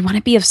was like, you want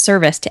to be of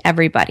service to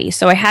everybody.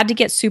 So I had to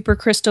get super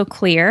crystal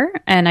clear,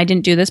 and I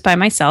didn't do this by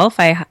myself.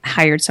 I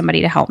hired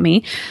somebody to help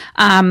me.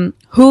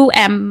 Who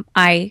am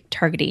I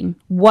targeting?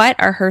 What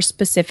are her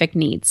specific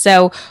needs?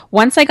 So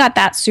once I got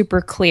that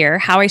super clear,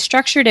 how I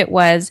structured it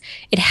was,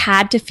 it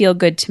had to feel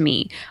good to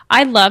me.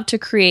 I love to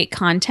create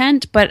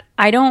content, but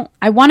I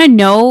want to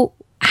know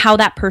how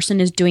that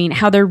person is doing,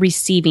 how they're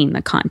receiving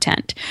the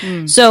content.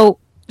 So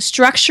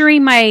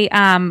structuring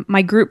my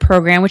my group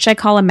program, which I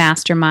call a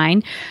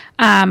mastermind,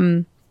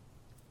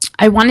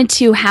 I wanted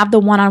to have the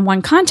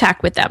one-on-one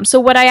contact with them. So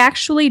what I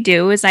actually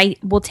do is I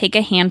will take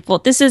a handful.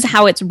 This is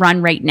how it's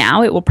run right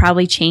now. It will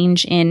probably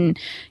change in,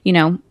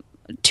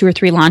 2 or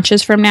 3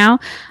 launches from now.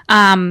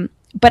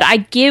 But I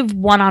give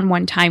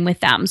one-on-one time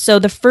with them. So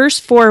the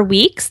first 4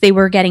 weeks, they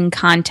were getting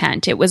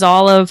content. It was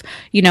all of,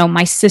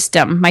 my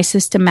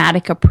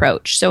systematic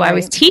approach. So I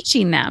was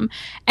teaching them.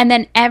 And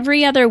then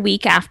every other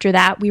week after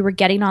that, we were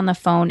getting on the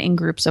phone in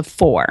groups of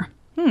 4.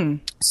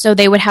 So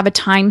they would have a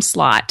time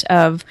slot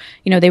of,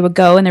 they would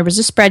go and there was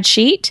a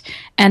spreadsheet,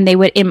 and they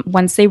would,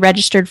 once they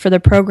registered for the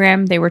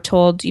program, they were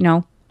told,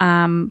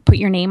 put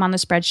your name on the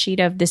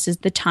spreadsheet of this is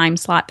the time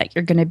slot that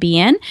you're going to be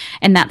in.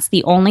 And that's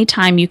the only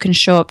time you can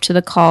show up to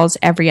the calls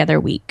every other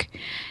week.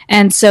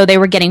 And so they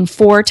were getting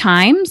 4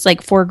 times,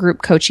 like 4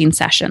 group coaching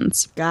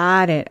sessions.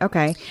 Got it.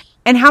 Okay.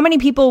 And how many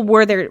people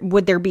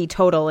would there be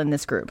total in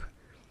this group?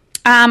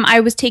 I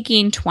was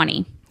taking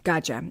 20.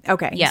 Gotcha.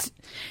 Okay. Yeah.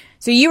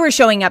 So you were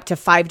showing up to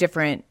 5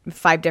 different,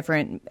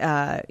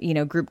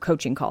 group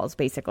coaching calls,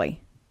 basically.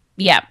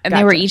 Yeah. And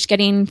They were each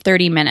getting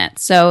 30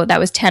 minutes. So that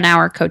was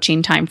 10-hour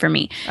coaching time for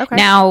me. Okay.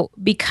 Now,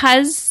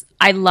 because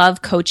I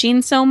love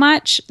coaching so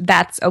much,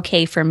 that's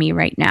okay for me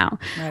right now.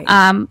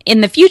 Right.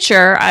 In the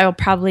future, I'll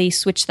probably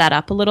switch that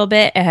up a little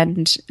bit,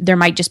 and there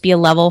might just be a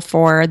level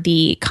for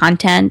the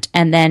content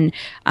and then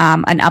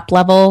an up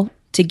level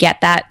to get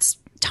that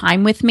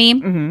time with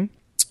me.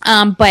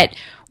 Mm-hmm. But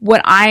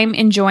what I'm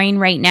enjoying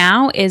right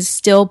now is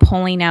still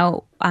pulling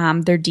out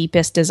their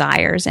deepest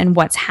desires and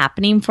what's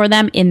happening for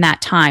them in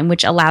that time,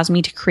 which allows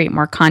me to create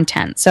more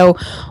content. So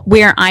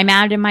where I'm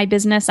at in my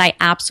business, I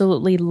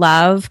absolutely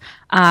love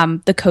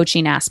the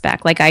coaching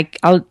aspect. Like I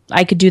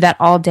could do that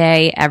all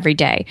day, every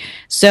day.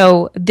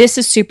 So this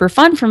is super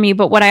fun for me.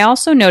 But what I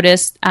also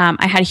noticed,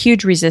 I had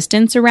huge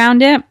resistance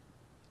around it.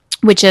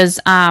 Which is,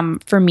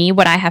 for me,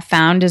 what I have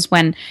found is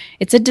when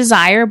it's a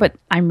desire, but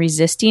I'm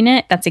resisting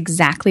it, that's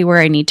exactly where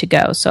I need to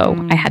go.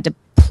 So I had to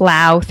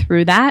plow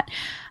through that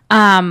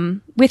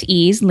with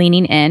ease,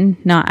 leaning in,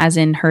 not as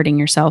in hurting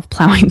yourself,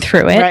 plowing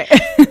through it.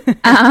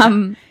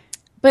 Right.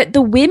 But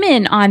the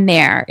women on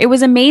there, it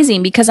was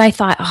amazing because I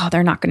thought,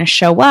 they're not going to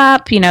show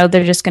up.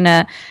 They're just going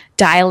to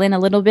dial in a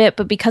little bit.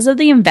 But because of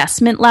the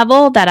investment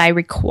level that I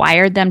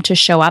required them to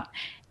show up,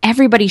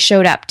 everybody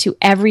showed up to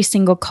every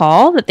single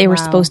call that they were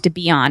supposed to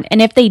be on.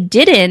 And if they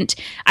didn't,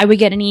 I would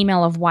get an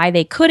email of why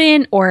they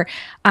couldn't, or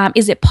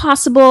is it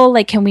possible?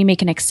 Like, can we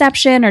make an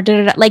exception? Or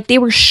da-da-da. Like, they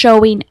were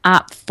showing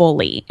up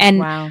fully.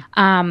 And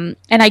and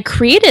I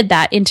created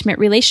that intimate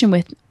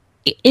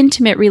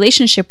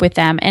relationship with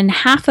them. And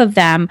half of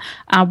them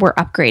were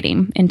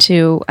upgrading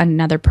into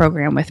another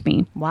program with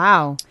me.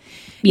 Wow.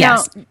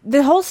 Yes. Now,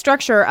 the whole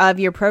structure of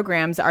your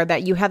programs are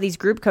that you have these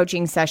group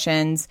coaching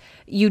sessions.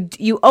 You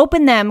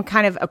open them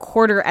kind of a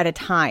quarter at a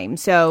time.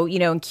 So,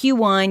 in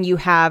Q1, you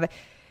have,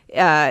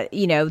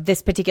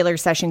 this particular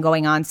session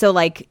going on. So,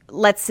 like,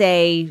 let's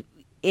say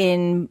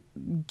in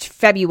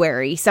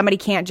February, somebody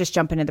can't just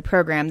jump into the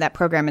program. That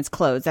program is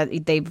closed.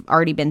 They've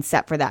already been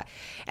set for that.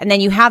 And then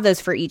you have those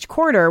for each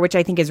quarter, which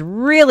I think is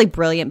really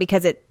brilliant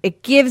because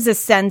it gives a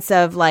sense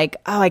of like,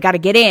 I got to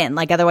get in.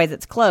 Like, otherwise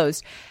it's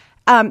closed.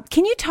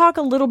 Can you talk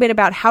a little bit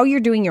about how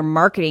you're doing your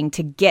marketing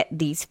to get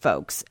these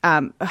folks?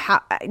 Now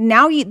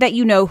that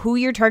you know who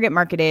your target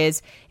market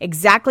is,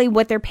 exactly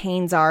what their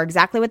pains are,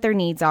 exactly what their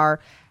needs are,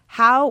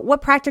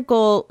 what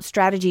practical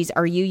strategies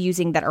are you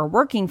using that are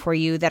working for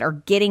you that are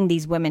getting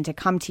these women to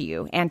come to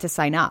you and to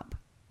sign up?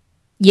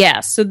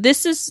 Yes. So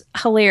this is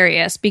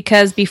hilarious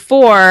because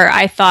before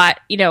I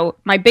thought,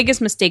 my biggest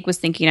mistake was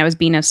thinking I was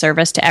being of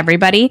service to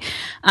everybody.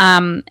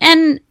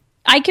 And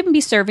I can be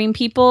serving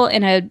people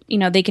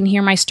they can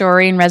hear my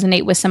story and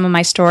resonate with some of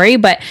my story,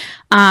 but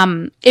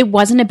it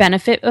wasn't a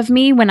benefit of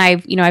me when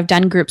I've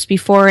done groups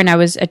before and I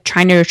was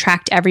trying to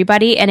attract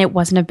everybody, and it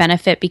wasn't a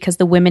benefit because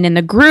the women in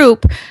the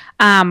group,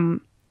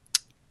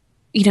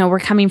 were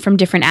coming from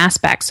different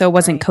aspects, so it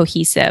wasn't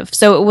cohesive.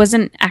 So it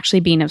wasn't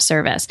actually being of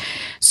service.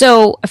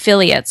 So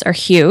affiliates are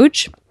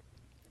huge.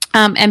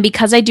 And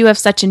because I do have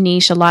such a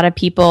niche, a lot of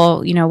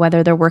people,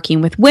 whether they're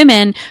working with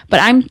women, but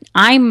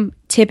I'm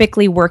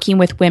typically working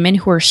with women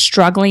who are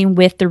struggling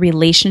with the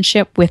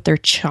relationship with their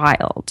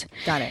child.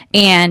 Got it.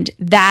 And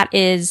that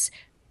is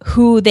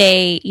who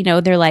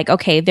they're like,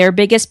 okay, their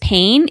biggest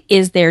pain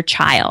is their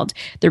child,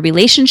 the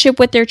relationship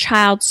with their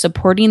child,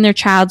 supporting their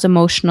child's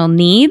emotional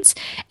needs.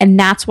 And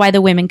that's why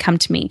the women come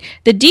to me.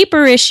 The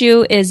deeper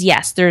issue is,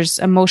 yes, there's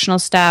emotional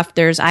stuff.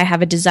 I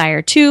have a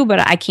desire too,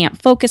 but I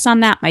can't focus on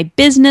that. My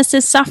business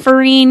is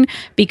suffering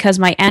because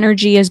my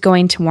energy is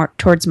going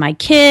towards my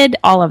kid,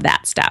 all of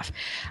that stuff.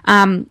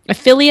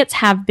 Affiliates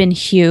have been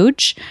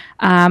huge.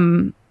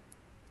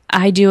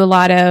 I do a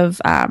lot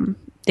of,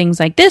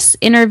 things like this,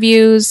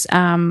 interviews.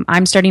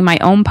 I'm starting my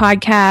own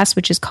podcast,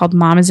 which is called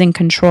Mom is in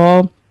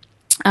Control,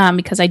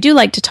 because I do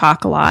like to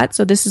talk a lot.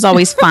 So this is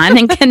always fun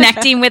and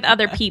connecting with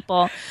other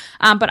people.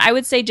 But I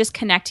would say just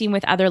connecting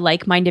with other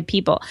like-minded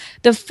people.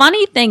 The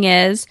funny thing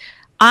is,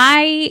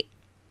 I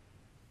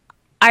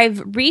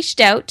I've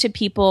reached out to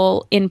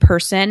people in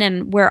person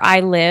and where I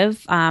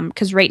live,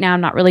 because right now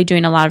I'm not really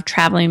doing a lot of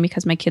traveling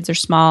because my kids are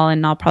small,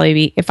 and I'll probably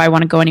be, if I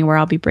want to go anywhere,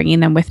 I'll be bringing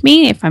them with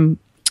me if I'm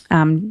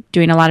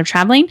doing a lot of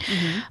traveling.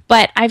 Mm-hmm.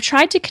 But I've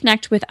tried to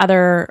connect with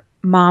other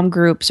mom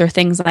groups or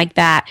things like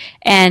that,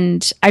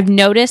 and I've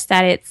noticed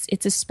that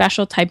it's a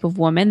special type of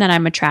woman that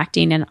I'm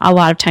attracting, and a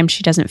lot of times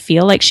she doesn't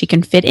feel like she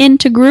can fit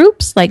into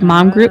groups like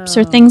mom groups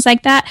or things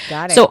like that.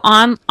 So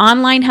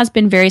online has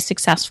been very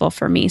successful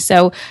for me.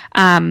 So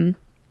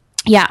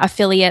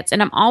affiliates,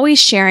 and I'm always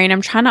sharing.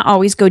 I'm trying to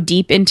always go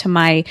deep into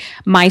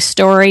my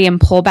story and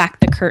pull back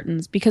the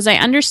curtains, because I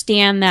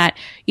understand that,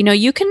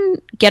 you can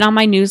get on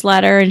my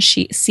newsletter and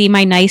see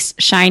my nice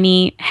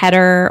shiny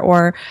header,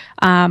 or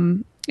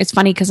it's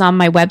funny because on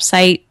my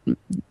website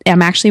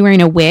I'm actually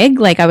wearing a wig,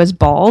 like I was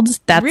bald.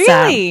 That's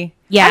really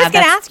yeah. I was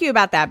going to ask you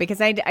about that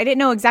because I didn't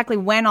know exactly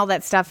when all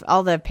that stuff,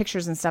 all the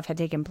pictures and stuff had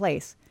taken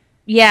place.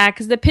 Yeah,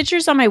 because the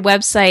pictures on my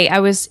website, I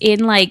was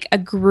in like a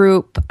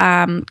group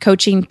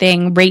coaching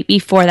thing right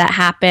before that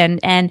happened,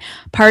 and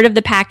part of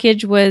the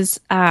package was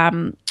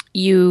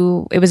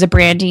it was a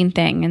branding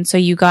thing, and so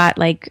you got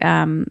like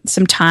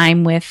some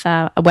time with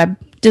a web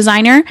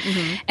designer.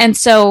 Mm-hmm. And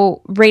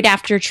so right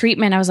after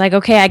treatment, I was like,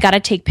 okay, I got to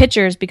take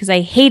pictures because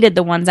I hated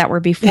the ones that were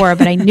before,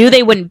 but I knew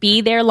they wouldn't be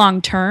there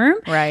long term.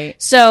 Right.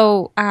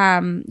 So,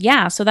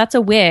 so that's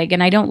a wig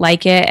and I don't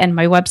like it. And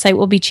my website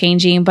will be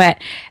changing, but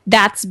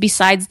that's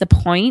besides the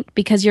point,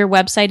 because your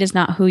website is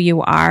not who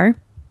you are.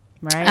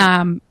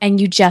 Right. And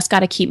you just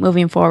got to keep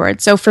moving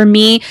forward. So for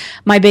me,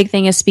 my big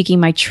thing is speaking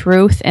my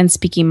truth and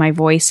speaking my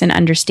voice and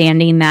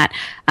understanding that,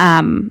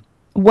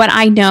 what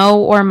I know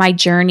or my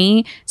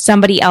journey,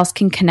 somebody else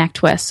can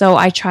connect with. So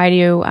I try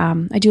to,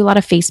 I do a lot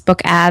of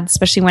Facebook ads,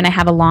 especially when I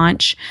have a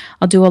launch.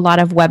 I'll do a lot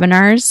of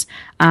webinars,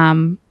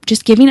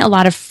 just giving a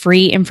lot of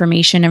free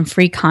information and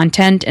free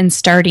content and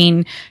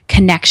starting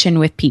connection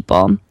with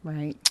people.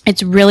 Right.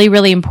 It's really,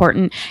 really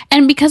important.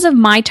 And because of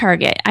my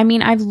target, I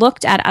mean, I've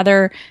looked at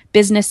other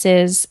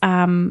businesses,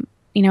 and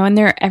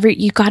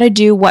you got to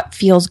do what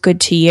feels good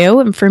to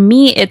you. And for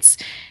me, it's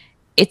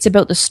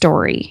about the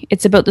story.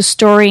 It's about the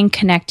story and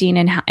connecting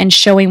and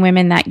showing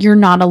women that you're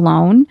not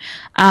alone,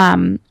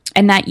 and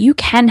that you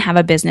can have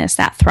a business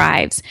that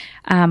thrives.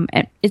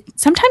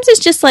 Sometimes it's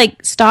just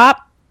like,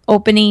 stop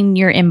opening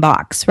your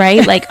inbox,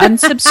 right? Like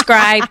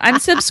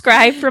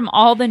unsubscribe from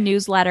all the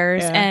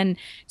newsletters and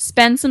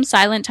spend some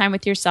silent time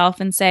with yourself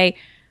and say,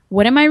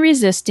 what am I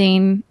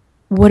resisting?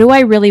 What do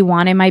I really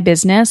want in my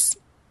business?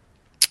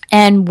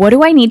 And what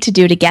do I need to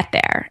do to get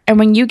there? And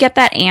when you get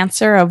that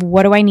answer of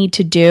what do I need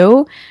to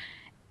do,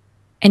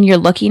 and you're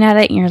looking at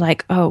it and you're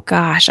like, oh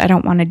gosh, I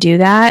don't want to do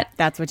that.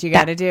 That's what you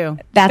got to do.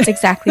 That's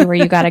exactly where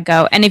you got to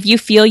go. And if you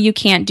feel you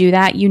can't do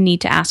that, you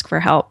need to ask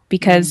for help,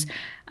 because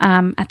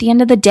at the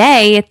end of the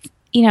day, it's,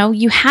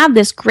 you have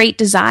this great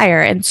desire,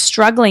 and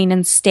struggling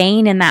and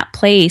staying in that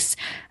place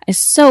is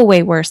so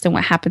way worse than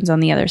what happens on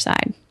the other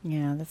side.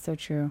 Yeah, that's so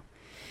true.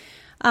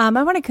 I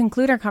want to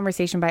conclude our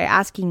conversation by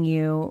asking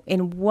you,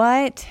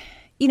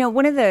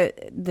 one of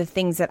the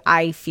things that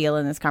I feel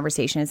in this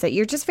conversation is that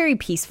you're just very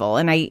peaceful.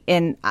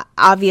 And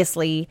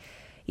obviously,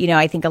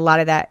 I think a lot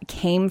of that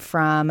came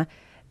from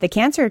the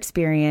cancer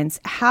experience.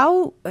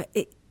 How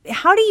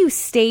do you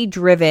stay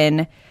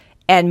driven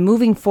and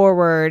moving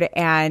forward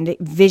and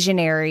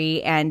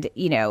visionary and,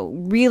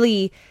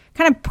 really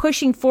kind of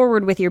pushing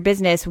forward with your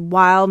business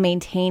while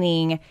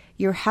maintaining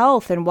your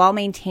health and while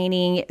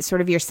maintaining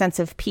sort of your sense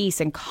of peace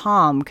and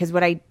calm? Because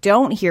what I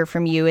don't hear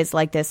from you is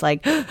like this,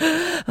 like,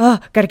 oh,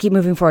 got to keep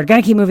moving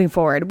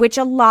forward, which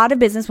a lot of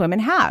business women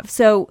have.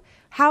 So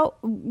how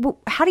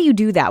do you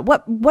do that?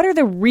 What are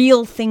the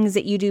real things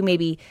that you do,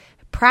 maybe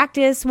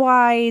practice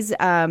wise,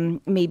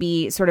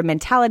 maybe sort of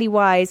mentality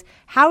wise?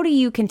 How do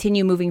you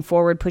continue moving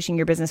forward, pushing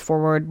your business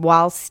forward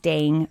while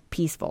staying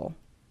peaceful?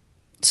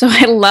 So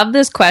I love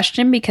this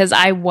question because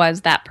I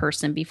was that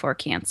person before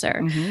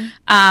cancer.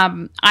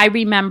 Mm-hmm. I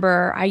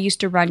remember I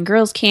used to run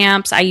girls'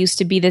 camps. I used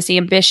to be this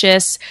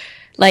ambitious,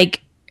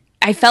 like,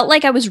 I felt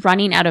like I was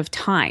running out of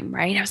time,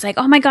 right? I was like,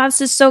 oh my God, this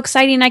is so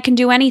exciting. I can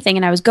do anything.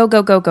 And I was go,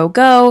 go, go, go,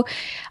 go.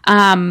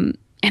 And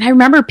I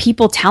remember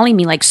people telling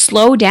me, like,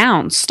 slow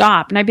down,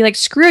 stop. And I'd be like,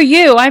 screw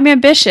you. I'm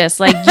ambitious.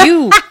 Like,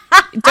 you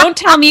don't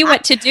tell me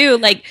what to do.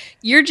 Like,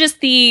 you're just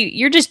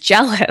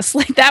jealous.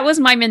 Like, that was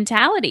my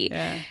mentality.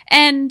 Yeah.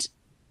 And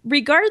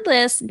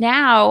regardless,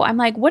 now I'm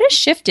like, what has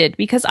shifted?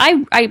 Because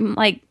I'm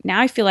like, now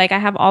I feel like I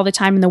have all the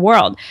time in the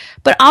world,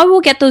 but I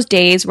will get those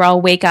days where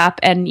I'll wake up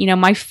and,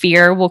 my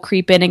fear will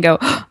creep in and go,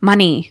 oh,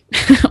 money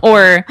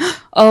or,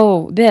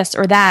 oh, this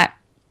or that.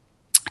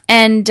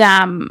 And,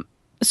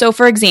 so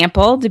for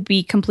example, to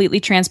be completely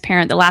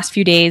transparent, the last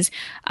few days,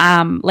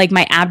 like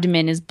my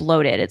abdomen is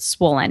bloated. It's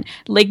swollen.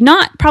 Like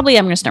probably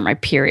I'm going to start my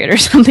period or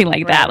something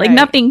like that. Like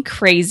nothing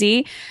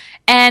crazy.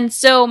 And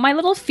so my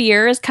little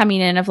fear is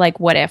coming in of like,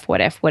 what if,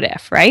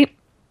 right?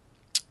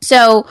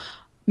 So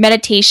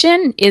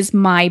meditation is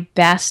my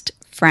best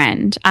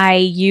friend. I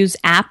use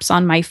apps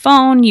on my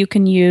phone. You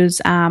can use,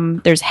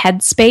 there's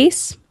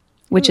Headspace,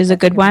 which is a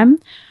good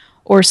one,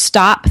 or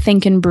Stop,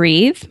 Think, and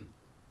Breathe.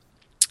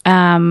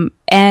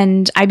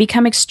 And I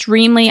become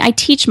I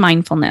teach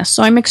mindfulness.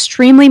 So I'm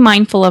extremely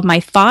mindful of my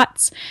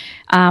thoughts,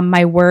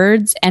 my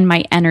words, and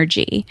my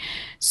energy.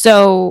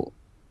 So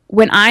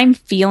when I'm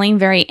feeling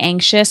very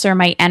anxious or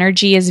my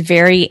energy is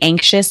very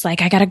anxious,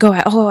 like I got to go,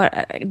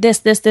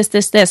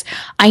 this,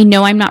 I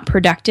know I'm not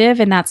productive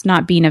and that's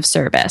not being of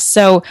service.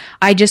 So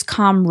I just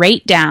calm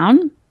right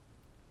down.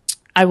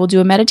 I will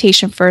do a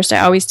meditation first. I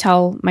always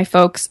tell my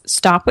folks,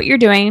 stop what you're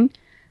doing,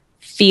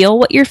 feel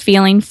what you're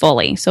feeling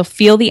fully. So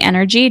feel the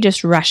energy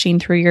just rushing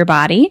through your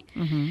body.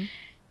 Mm-hmm.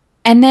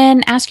 And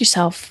then ask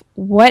yourself,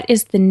 what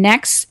is the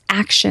next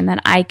action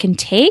that I can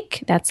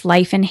take that's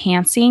life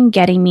enhancing,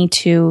 getting me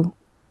to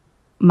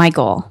my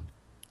goal?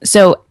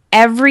 So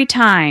every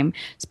time,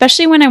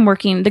 especially when I'm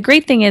working, the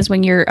great thing is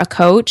when you're a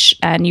coach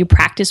and you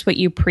practice what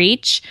you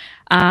preach,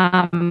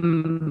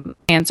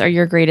 clients are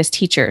your greatest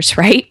teachers,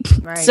 right?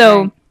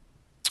 Right.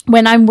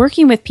 When I'm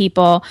working with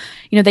people,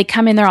 they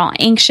come in, they're all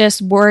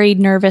anxious, worried,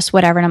 nervous,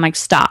 whatever. And I'm like,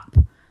 stop.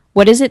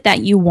 What is it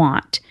that you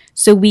want?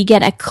 So we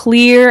get a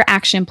clear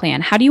action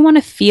plan. How do you want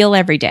to feel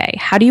every day?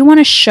 How do you want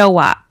to show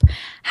up?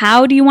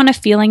 How do you want to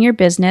feel in your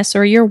business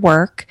or your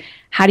work?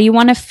 How do you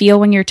want to feel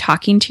when you're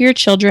talking to your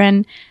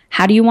children?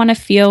 How do you want to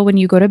feel when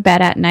you go to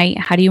bed at night?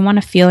 How do you want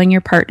to feel in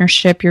your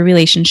partnership, your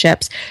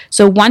relationships?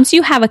 So once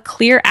you have a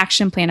clear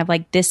action plan of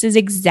like, this is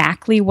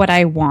exactly what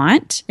I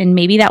want, and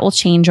maybe that will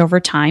change over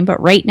time,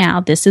 but right now,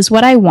 this is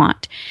what I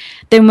want.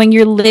 Then when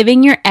you're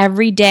living your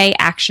everyday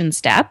action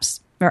steps,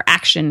 or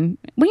action,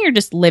 when you're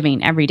just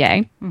living every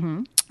day,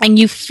 mm-hmm. and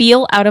you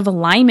feel out of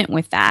alignment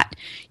with that,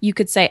 you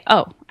could say,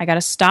 oh, I got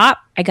to stop.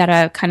 I got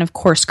to kind of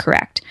course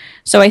correct.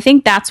 So I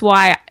think that's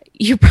why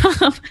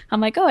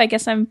I'm like, oh, I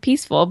guess I'm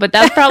peaceful. But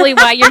that's probably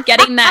why you're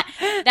getting that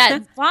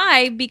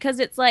vibe,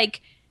 because it's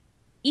like,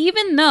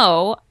 even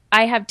though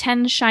I have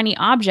 10 shiny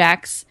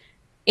objects,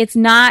 it's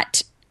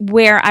not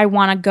where I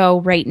want to go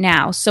right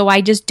now. So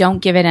I just don't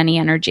give it any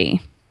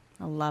energy.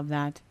 I love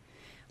that.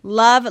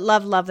 Love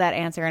that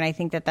answer. And I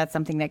think that that's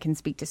something that can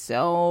speak to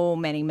so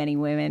many, many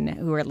women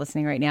who are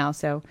listening right now.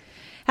 So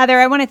Heather,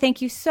 I want to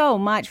thank you so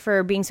much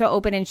for being so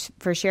open and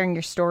for sharing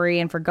your story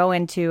and for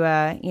going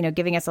to,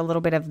 giving us a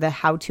little bit of the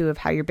how-to of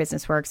how your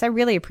business works. I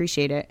really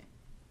appreciate it.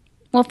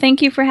 Well,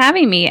 thank you for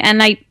having me.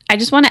 And I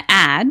just want to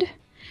add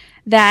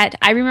that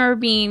I remember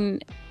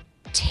being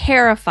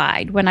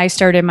terrified when I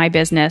started my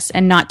business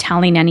and not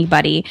telling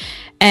anybody.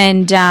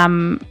 And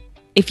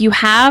if you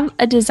have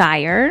a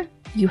desire,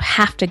 you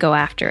have to go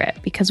after it,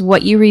 because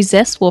what you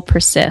resist will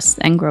persist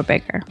and grow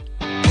bigger.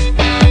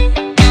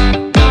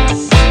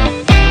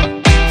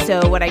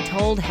 So what I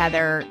told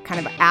Heather kind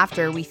of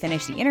after we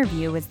finished the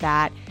interview was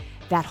that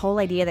whole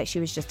idea that she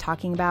was just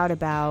talking about,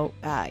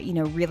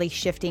 really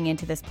shifting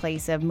into this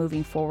place of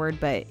moving forward,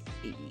 but,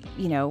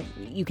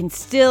 you can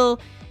still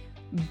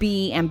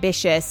be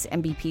ambitious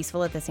and be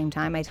peaceful at the same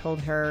time. I told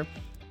her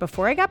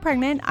before I got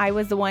pregnant, I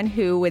was the one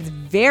who was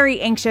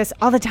very anxious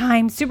all the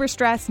time, super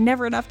stressed,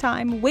 never enough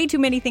time, way too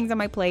many things on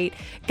my plate,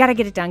 gotta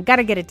get it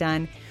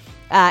done.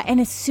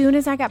 And as soon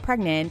as I got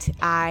pregnant,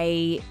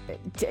 I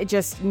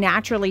just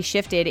naturally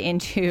shifted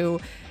into,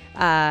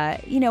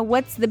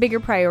 what's the bigger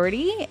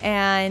priority?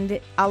 And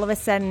all of a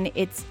sudden,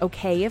 it's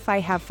okay if I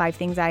have 5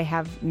 things I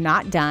have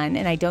not done,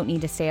 and I don't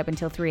need to stay up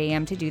until 3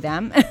 a.m. to do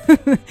them.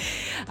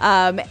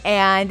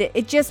 And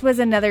it just was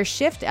another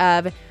shift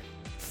of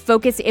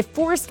focus. It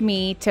forced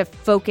me to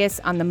focus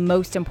on the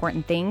most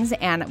important things.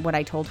 And what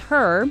I told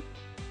her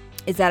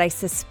is that I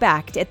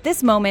suspect at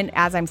this moment,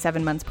 as I'm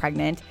 7 months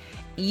pregnant,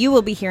 you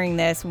will be hearing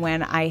this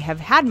when I have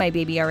had my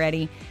baby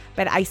already,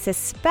 but I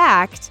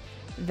suspect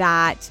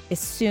that as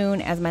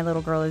soon as my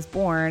little girl is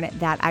born,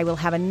 that I will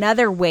have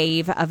another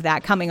wave of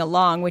that coming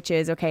along, which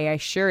is, okay, I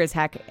sure as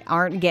heck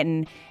aren't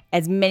getting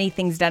as many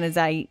things done as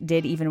I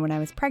did even when I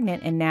was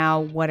pregnant. And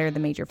now what are the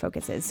major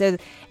focuses? So,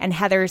 and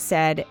Heather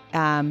said,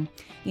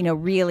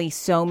 really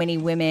so many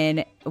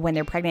women when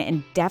they're pregnant,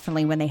 and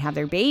definitely when they have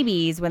their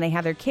babies, when they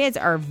have their kids,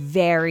 are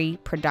very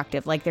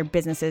productive, like their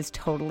businesses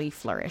totally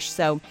flourish.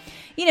 So,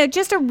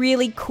 just a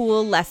really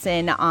cool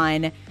lesson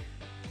on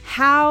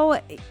how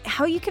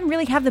you can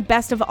really have the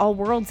best of all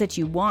worlds that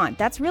you want.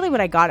 That's really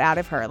what I got out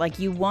of her. Like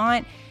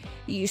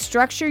you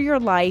structure your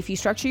life, you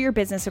structure your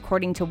business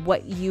according to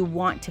what you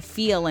want to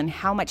feel and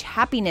how much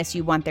happiness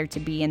you want there to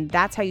be. And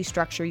that's how you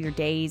structure your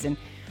days. And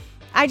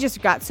I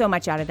just got so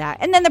much out of that.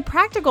 And then the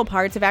practical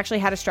parts of actually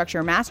how to structure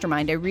a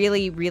mastermind. I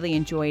really, really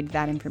enjoyed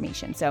that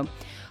information. So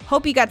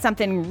hope you got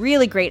something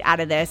really great out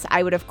of this.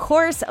 I would, of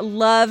course,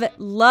 love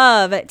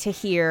to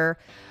hear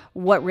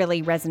what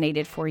really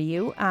resonated for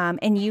you.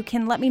 And you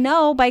can let me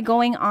know by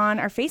going on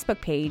our Facebook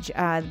page,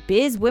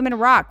 Biz Women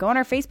Rock. Go on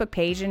our Facebook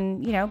page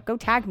and, go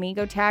tag me,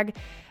 go tag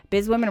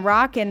Biz Women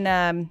Rock,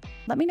 and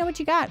let me know what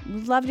you got.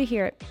 Love to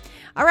hear it.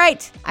 All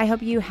right. I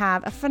hope you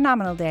have a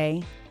phenomenal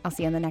day. I'll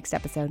see you on the next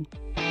episode.